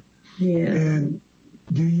book. Yeah. And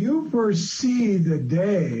do you foresee the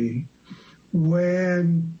day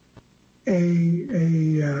when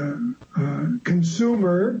a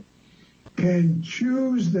consumer can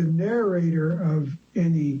choose the narrator of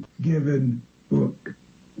any given book?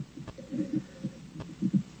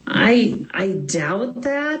 I doubt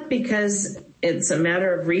that, because it's a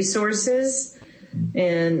matter of resources.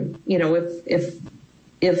 And,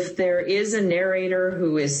 if there is a narrator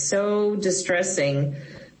who is so distressing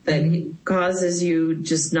that it causes you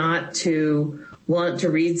just not to want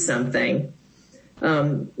to read something,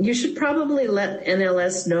 you should probably let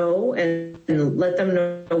NLS know and let them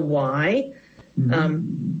know why.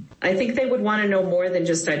 Mm-hmm. I think they would want to know more than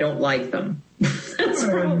just, I don't like them. That's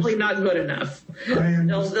probably not good enough.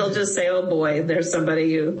 They'll just say, oh boy, there's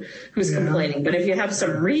somebody who's complaining. But if you have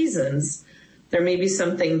some reasons, there may be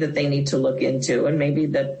something that they need to look into, and maybe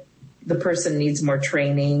that the person needs more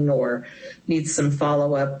training or needs some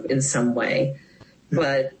follow-up in some way.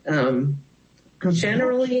 But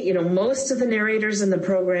generally, most of the narrators in the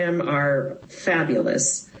program are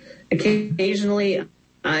fabulous. Occasionally,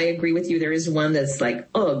 I agree with you. There is one that's like,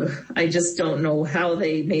 ugh, I just don't know how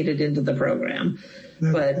they made it into the program.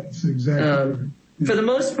 That's exactly right. For the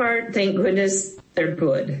most part, thank goodness, they're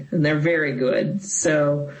good, and they're very good.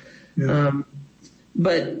 So,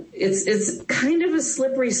 but it's kind of a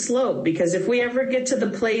slippery slope, because if we ever get to the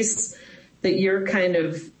place that you're kind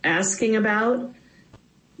of asking about,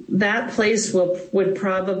 that place would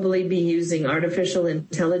probably be using artificial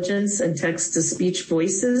intelligence and text-to-speech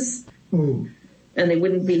voices. Oh. And they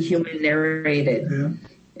wouldn't be human narrated. Yeah.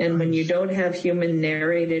 And when you don't have human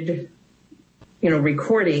narrated,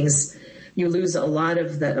 recordings, you lose a lot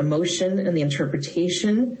of the emotion and the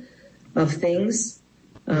interpretation of things.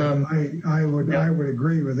 I would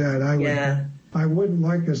agree with that. I wouldn't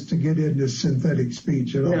like us to get into synthetic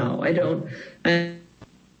speech at all. No, I don't.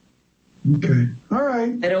 Okay. All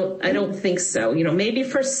right. I don't think so. Maybe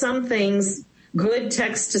for some things, good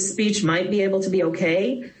text to speech might be able to be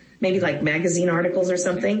okay. Maybe like magazine articles or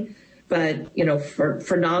something. But,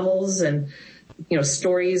 for novels and,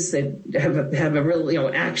 stories that have a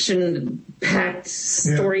real, action-packed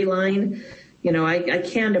storyline, I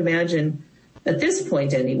can't imagine at this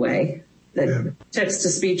point anyway that text to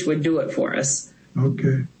speech would do it for us.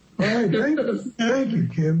 Okay. All right. Thank you,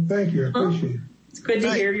 Kim. Thank you. I appreciate it. It's good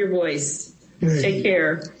to hear your voice. Okay. Take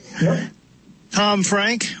care. Yep. Tom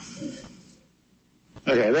Frank.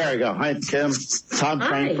 Okay, there you go. Hi, Kim. Tom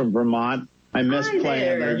Frank from Vermont. I miss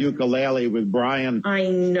playing the ukulele with Brian. I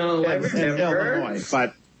know, I remember. In Illinois,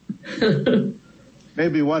 but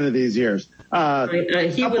maybe one of these years.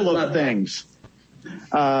 Couple of things.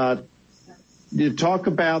 You talk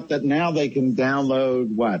about that now they can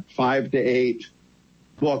download, 5 to 8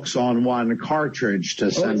 books on one cartridge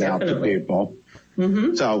to send out to people.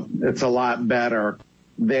 Mm-hmm. So it's a lot better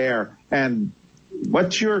there. And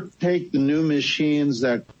what's your take, the new machines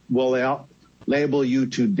that will label you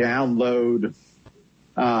to download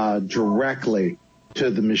directly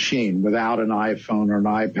to the machine without an iPhone or an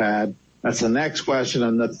iPad? That's the next question.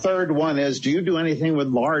 And the third one is, do you do anything with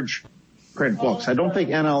large print books? I don't think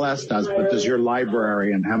NLS does, but does your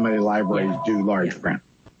library, and how many libraries do large print?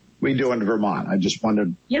 We do in Vermont. I just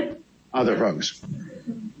wondered other folks.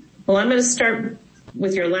 Well, I'm going to start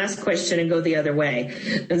with your last question and go the other way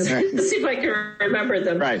and see if I can remember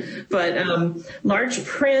them. Right. But large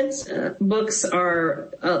print books are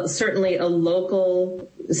certainly a local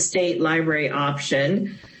state library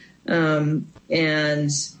option. And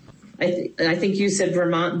I think you said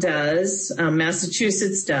Vermont does.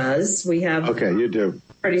 Massachusetts does. We have you do.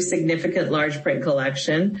 Pretty significant large print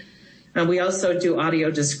collection. We also do audio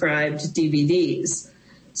described DVDs.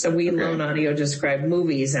 So we loan audio described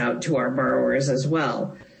movies out to our borrowers as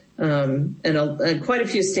well. And quite a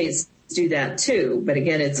few states do that too. But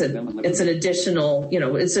again, it's an additional,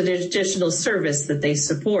 it's an additional service that they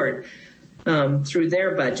support through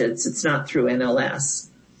their budgets. It's not through NLS.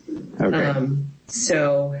 Okay.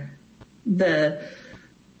 So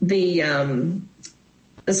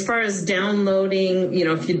as far as downloading,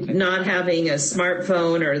 if you're not having a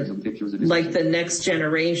smartphone or like the next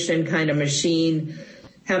generation kind of machine,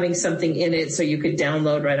 having something in it so you could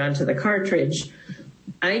download right onto the cartridge,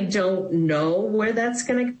 I don't know where that's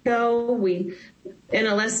going to go.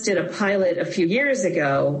 NLS did a pilot a few years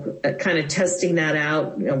ago, kind of testing that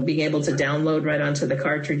out, being able to download right onto the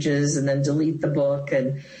cartridges and then delete the book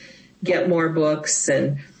and get more books.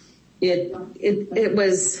 And I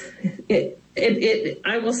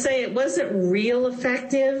will say it wasn't real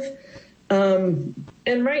effective. And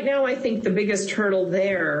right now I think the biggest hurdle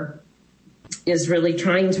there is really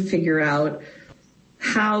trying to figure out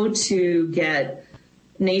how to get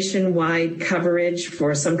nationwide coverage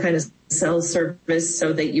for some kind of cell service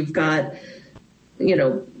so that you've got,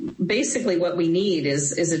 basically what we need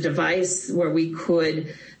is a device where we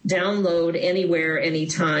could download anywhere,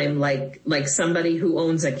 anytime, like somebody who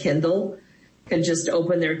owns a Kindle can just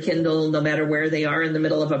open their Kindle no matter where they are in the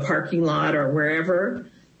middle of a parking lot or wherever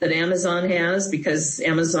that Amazon has, because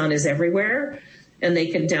Amazon is everywhere, and they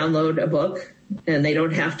can download a book and they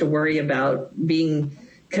don't have to worry about being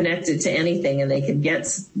connected to anything, and they can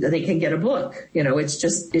get a book.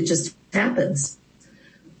 It just happens.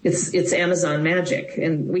 It's Amazon magic,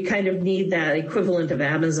 and we kind of need that equivalent of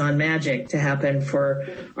Amazon magic to happen for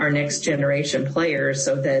our next generation players,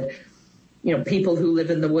 so that people who live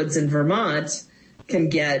in the woods in Vermont can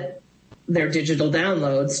get their digital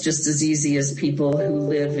downloads just as easy as people who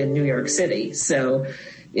live in New York City. So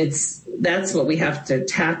that's what we have to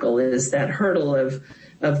tackle, is that hurdle of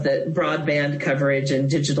the broadband coverage and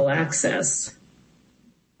digital access.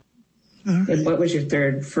 And what was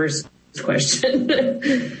your first question?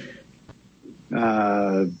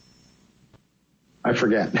 I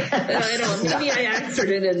forget. I don't. Maybe I answered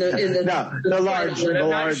it in the large. I'm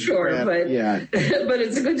not sure, but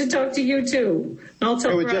it's good to talk to you too. I'll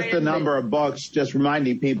tell It was just the number of books. Just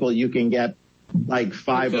reminding people you can get like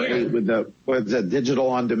 5 or 8 with the digital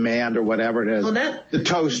on demand or whatever it is. Well, the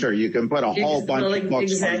toaster, you can put a whole bunch of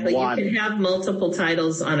books on one. You can have multiple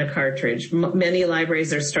titles on a cartridge. Many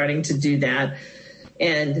libraries are starting to do that.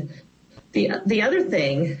 And the other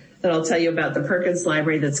thing that I'll tell you about the Perkins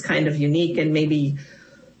Library that's kind of unique, and maybe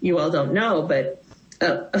you all don't know, but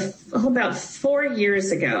about 4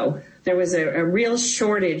 years ago, there was a real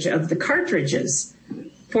shortage of the cartridges,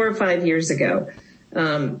 4 or 5 years ago.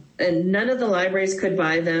 And none of the libraries could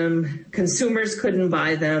buy them. Consumers couldn't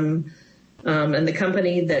buy them. And the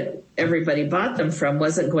company that everybody bought them from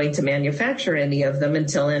wasn't going to manufacture any of them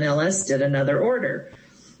until NLS did another order.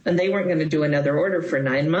 And they weren't going to do another order for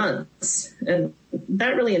 9 months. And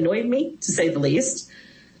that really annoyed me, to say the least.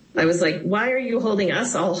 I was like, why are you holding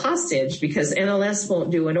us all hostage? Because NLS won't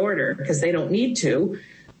do an order because they don't need to.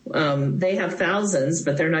 They have thousands,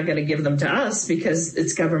 but they're not going to give them to us because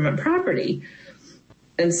it's government property.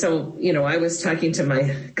 And so, I was talking to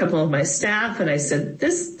a couple of my staff, and I said,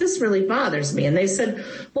 this really bothers me. And they said,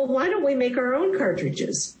 well, why don't we make our own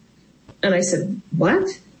cartridges? And I said,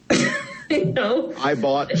 what? I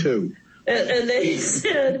bought 2. And they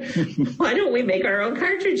said, why don't we make our own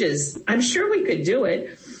cartridges? I'm sure we could do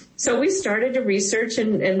it. So we started to research,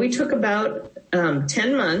 and we took about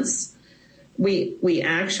 10 months. We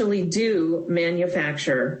actually do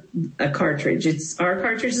manufacture a cartridge. Our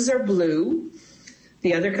cartridges are blue.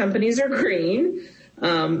 The other companies are green.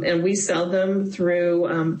 And we sell them through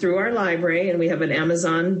our library, and we have a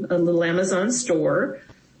little Amazon store.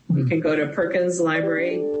 You can go to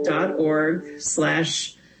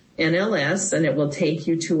perkinslibrary.org/NLS, and it will take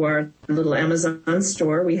you to our little Amazon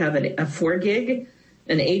store. We have a 4 gig,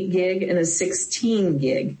 an 8 gig, and a 16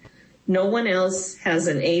 gig. No one else has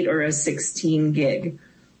an 8 or a 16 gig.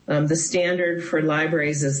 The standard for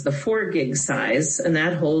libraries is the 4 gig size, and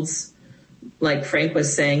that holds, like Frank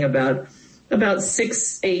was saying, about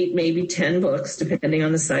 6, 8, maybe 10 books, depending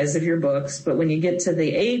on the size of your books. But when you get to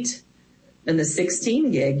the 8 and the 16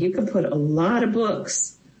 gig, you can put a lot of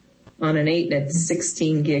books on an 8 and a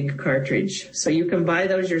 16 gig cartridge. So you can buy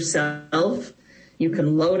those yourself. You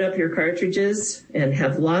can load up your cartridges and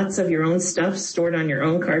have lots of your own stuff stored on your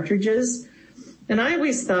own cartridges. And I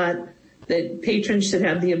always thought that patrons should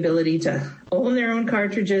have the ability to own their own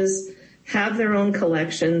cartridges, have their own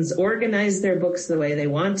collections, organize their books the way they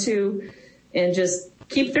want to, and just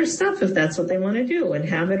keep their stuff if that's what they want to do, and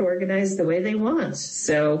have it organized the way they want.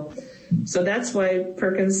 So that's why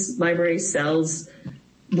Perkins Library sells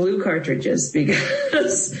blue cartridges,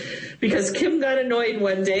 because Kim got annoyed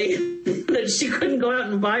one day that she couldn't go out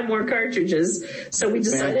and buy more cartridges. So we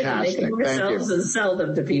decided to make them ourselves and sell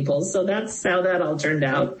them to people. So that's how that all turned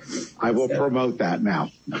out. I will promote that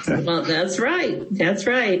now. Well, that's right. That's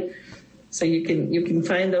right. So you can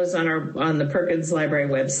find those on the Perkins Library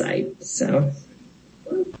website. So.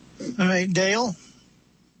 All right, Dale.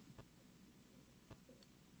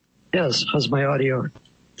 Yes, how's my audio?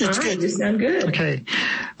 It's good. You sound good. Okay.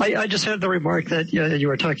 I just had the remark that you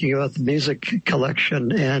were talking about the music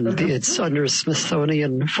collection, and it's under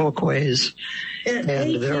Smithsonian Folkways.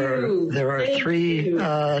 And there are 3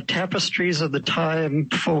 tapestries of the time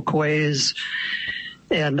folkways,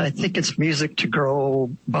 and I think it's Music to Grow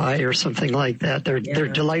By or something like that. They're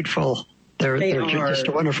delightful. They're just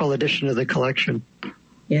a wonderful addition to the collection.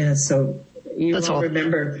 Yeah, so That's all.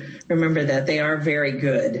 Remember that they are very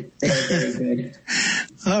good. They are very good.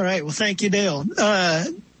 All right. Well, thank you, Dale.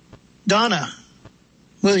 Donna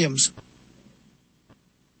Williams.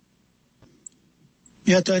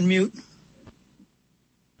 You have to unmute.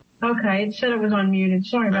 Okay, it said it was unmuted.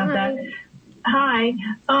 Sorry about that. Hi.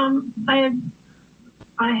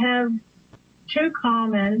 I have 2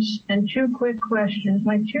 comments and 2 quick questions.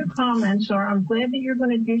 My 2 comments are, I'm glad that you're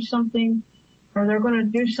going to do something, or they're going to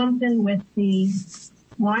do something with the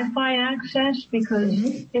Wi-Fi access,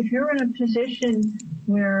 because if you're in a position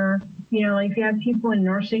where, like if you have people in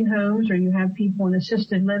nursing homes or you have people in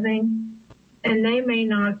assisted living, and they may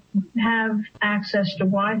not have access to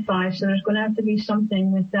Wi-Fi, so there's going to have to be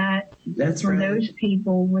something with that for those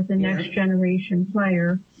people with the next generation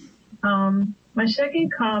player. My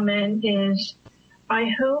second comment is, I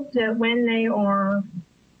hope that when they are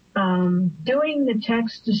doing the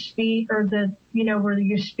text to speak, or where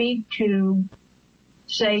you speak to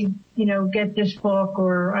say, get this book,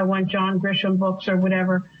 or I want John Grisham books or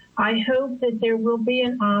whatever, I hope that there will be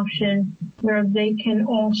an option where they can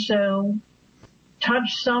also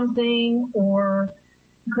touch something or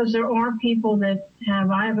because there are people that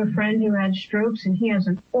I have a friend who had strokes and he has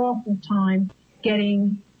an awful time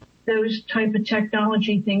getting those type of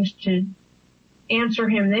technology things to answer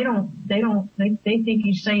him. They think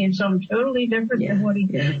he's saying something totally different than what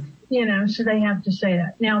so they have to say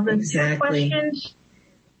that. Now the two questions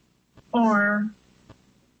are,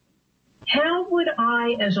 how would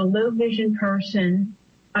I, as a low vision person,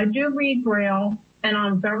 I do read Braille and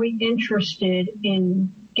I'm very interested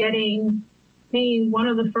in being one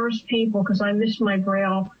of the first people, because I miss my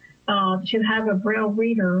Braille, to have a Braille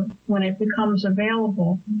reader when it becomes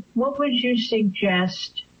available. What would you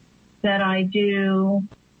suggest that I do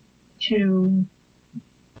to,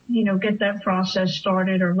 get that process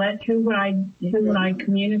started, or who would I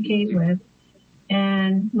communicate with?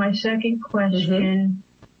 And my second question,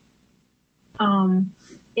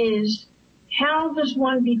 is, how does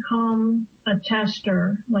one become a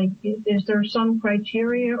tester? Like, is there some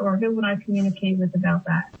criteria, or who would I communicate with about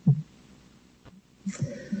that?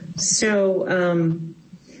 So,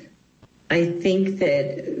 I think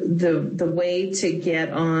that the way to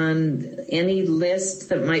get on any list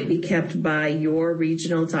that might be kept by your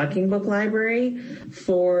regional talking book library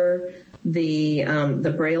for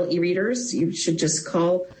the Braille e-readers, you should just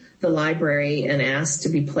call the library and ask to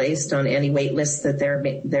be placed on any wait list that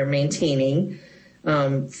they're maintaining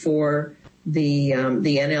for the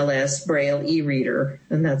NLS Braille e-reader,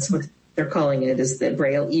 and that's what they're calling it, is the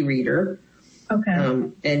Braille e-reader.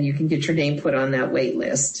 Okay. And you can get your name put on that wait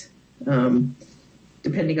list.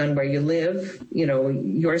 Depending on where you live,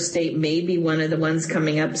 your state may be one of the ones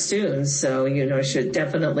coming up soon, so should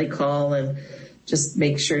definitely call and just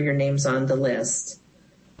make sure your name's on the list,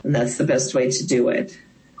 and that's the best way to do it.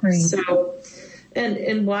 Great. So,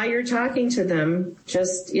 and while you're talking to them,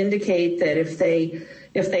 just indicate that if they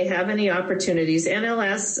have any opportunities,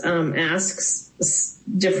 NLS asks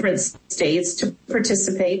different states to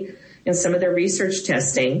participate in some of their research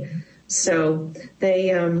testing. So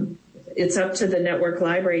it's up to the network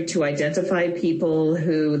library to identify people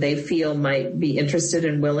who they feel might be interested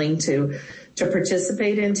and willing to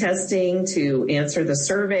participate in testing, to answer the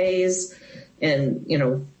surveys, and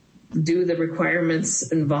do the requirements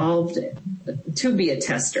involved to be a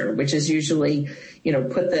tester, which is usually,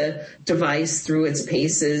 put the device through its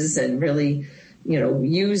paces and really,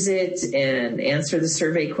 use it and answer the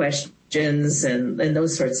survey questions and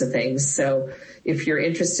those sorts of things. So if you're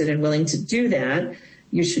interested and willing to do that,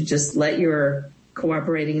 you should just let your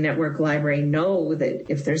cooperating network library know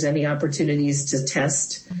that if there's any opportunities to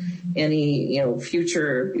test any,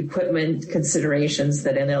 future equipment considerations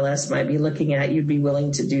that NLS might be looking at, you'd be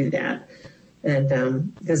willing to do that. And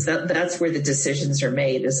because that's where the decisions are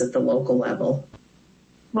made, is at the local level.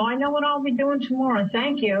 Well, I know what I'll be doing tomorrow.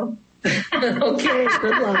 Thank you. Okay,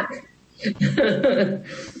 good luck.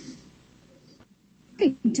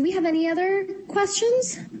 Okay, do we have any other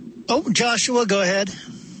questions? Oh, Joshua, go ahead.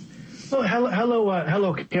 Oh,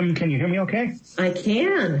 hello, Kim. Can you hear me okay? I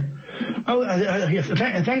can. Oh, yes.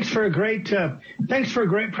 Thanks for a great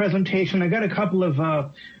presentation. I got a couple of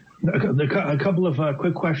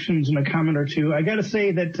quick questions and a comment or two. I got to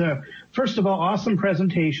say that first of all, awesome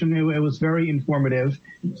presentation. It was very informative,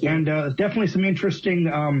 and definitely some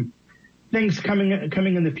interesting things coming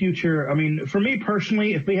in the future. I mean, for me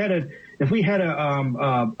personally, if we had a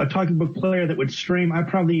talking book player that would stream, I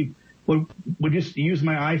probably would just use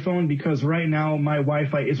my iPhone, because right now my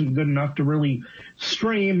Wi-Fi isn't good enough to really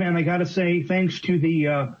stream. And I got to say, thanks to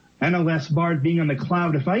the NLS Bard being on the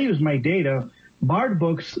cloud, if I use my data, Bard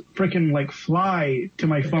books freaking fly to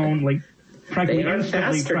my phone practically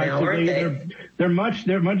instantly. They're much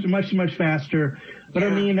faster. But yeah, I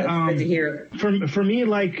mean, for me,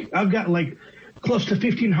 I've got close to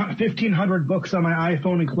 1,500 books on my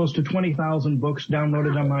iPhone and close to 20,000 books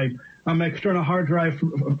downloaded on my external hard drive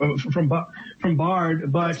from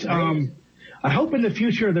Bard. But I hope in the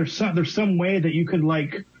future there's some way that you could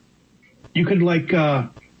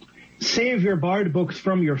save your Bard books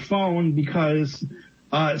from your phone, because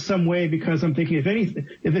I'm thinking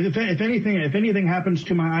if anything happens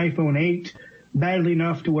to my iPhone 8 badly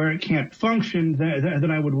enough to where it can't function, then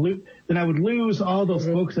I would lose all those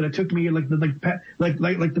books that it took me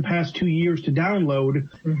the past 2 years to download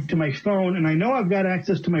to my phone. And I know I've got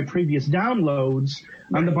access to my previous downloads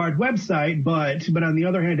on the Bard website, but on the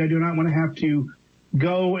other hand, I do not want to have to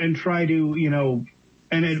go and try to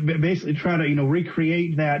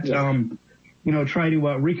recreate that.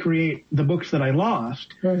 Recreate the books that I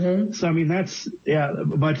lost. Mm-hmm. So I mean, but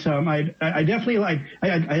I definitely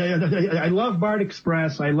I love Bard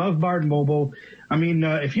Express. I love Bard Mobile. I mean,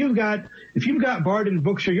 if you've got Bard and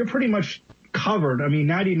Bookshare, you're pretty much covered. I mean,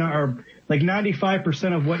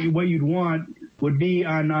 95% of what you'd want would be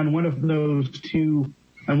on one of those two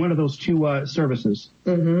services.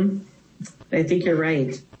 Mm-hmm. I think you're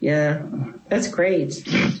right. Yeah, that's great.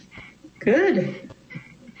 Good.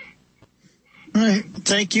 All right.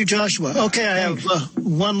 Thank you, Joshua. Okay, I have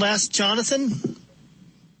one last. Jonathan?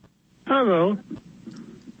 Hello.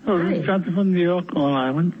 This is Jonathan from New York, Long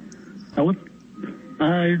Island. I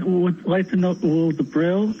would like to know, will the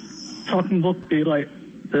Braille talking book be like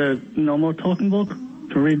the normal talking book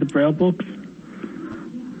to read the Braille books?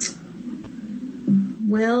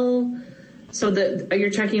 Well, so you're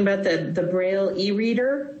talking about the Braille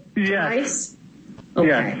e-reader device? Okay.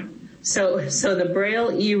 Yes. So the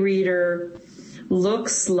Braille e-reader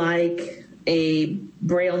looks like a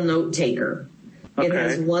Braille note taker. Okay. It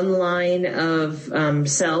has one line of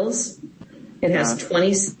cells. It has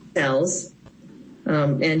 20 cells,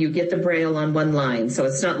 and you get the Braille on one line. So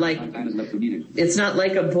it's not like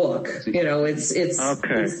a book. You know, it's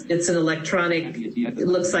an electronic. It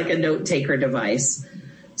looks like a note taker device.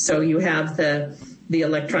 So you have the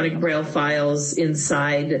electronic Braille files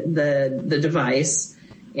inside the device,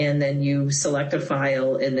 and then you select a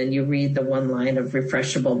file, and then you read the one line of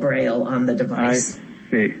refreshable Braille on the device.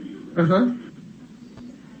 I see. Uh-huh.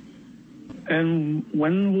 And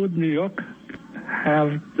when would New York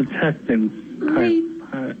have the testing?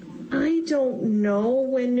 I don't know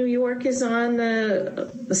when New York is on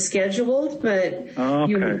the scheduled, but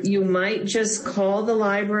you might just call the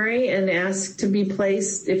library and ask to be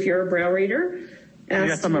placed, if you're a Braille reader,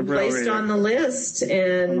 ask to be placed on the list,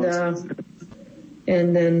 and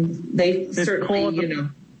then they certainly,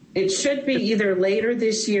 it should be either later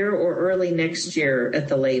this year or early next year at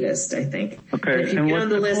the latest, I think. Okay. And if you get on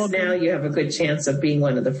the list now, you have a good chance of being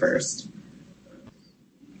one of the first.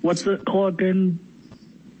 What's it called again?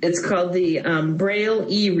 It's called the Braille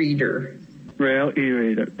e-reader. Braille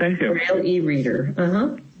e-reader. Thank you. Braille e-reader.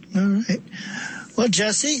 Uh-huh. All right. Well,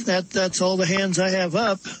 Jesse, that's all the hands I have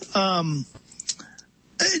up.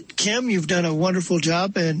 Kim, you've done a wonderful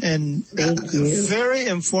job and Thank you. Very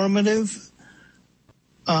informative.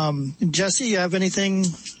 Jesse, you have anything?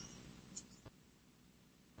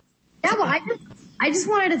 Yeah, well, I just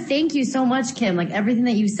wanted to thank you so much, Kim. Like everything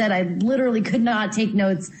that you said, I literally could not take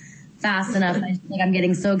notes fast enough. I just think I'm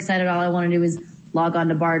getting so excited. All I want to do is log on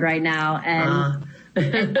to Bard right now. And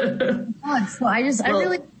so I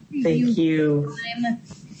really thank you.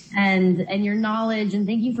 And your knowledge, and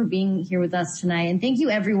thank you for being here with us tonight. And thank you,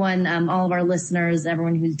 everyone, all of our listeners,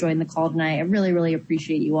 everyone who's joined the call tonight. I really, really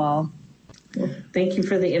appreciate you all. Well, thank you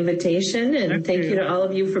for the invitation, and thank you to all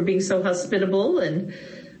of you for being so hospitable, and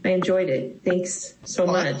I enjoyed it. Thanks so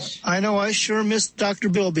much. I know I sure missed Dr.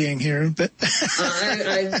 Bill being here, but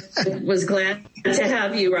I was glad to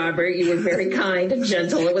have you, Robert. You were very kind and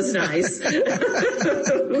gentle. It was nice.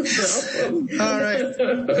 All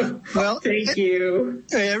right. Well, thank you.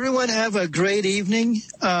 Everyone have a great evening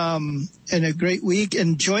and a great week,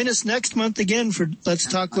 and join us next month again for Let's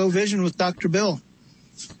Talk Low Vision with Dr. Bill.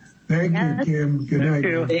 Thank you, Kim. Good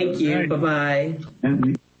night. Thank you. Bye-bye.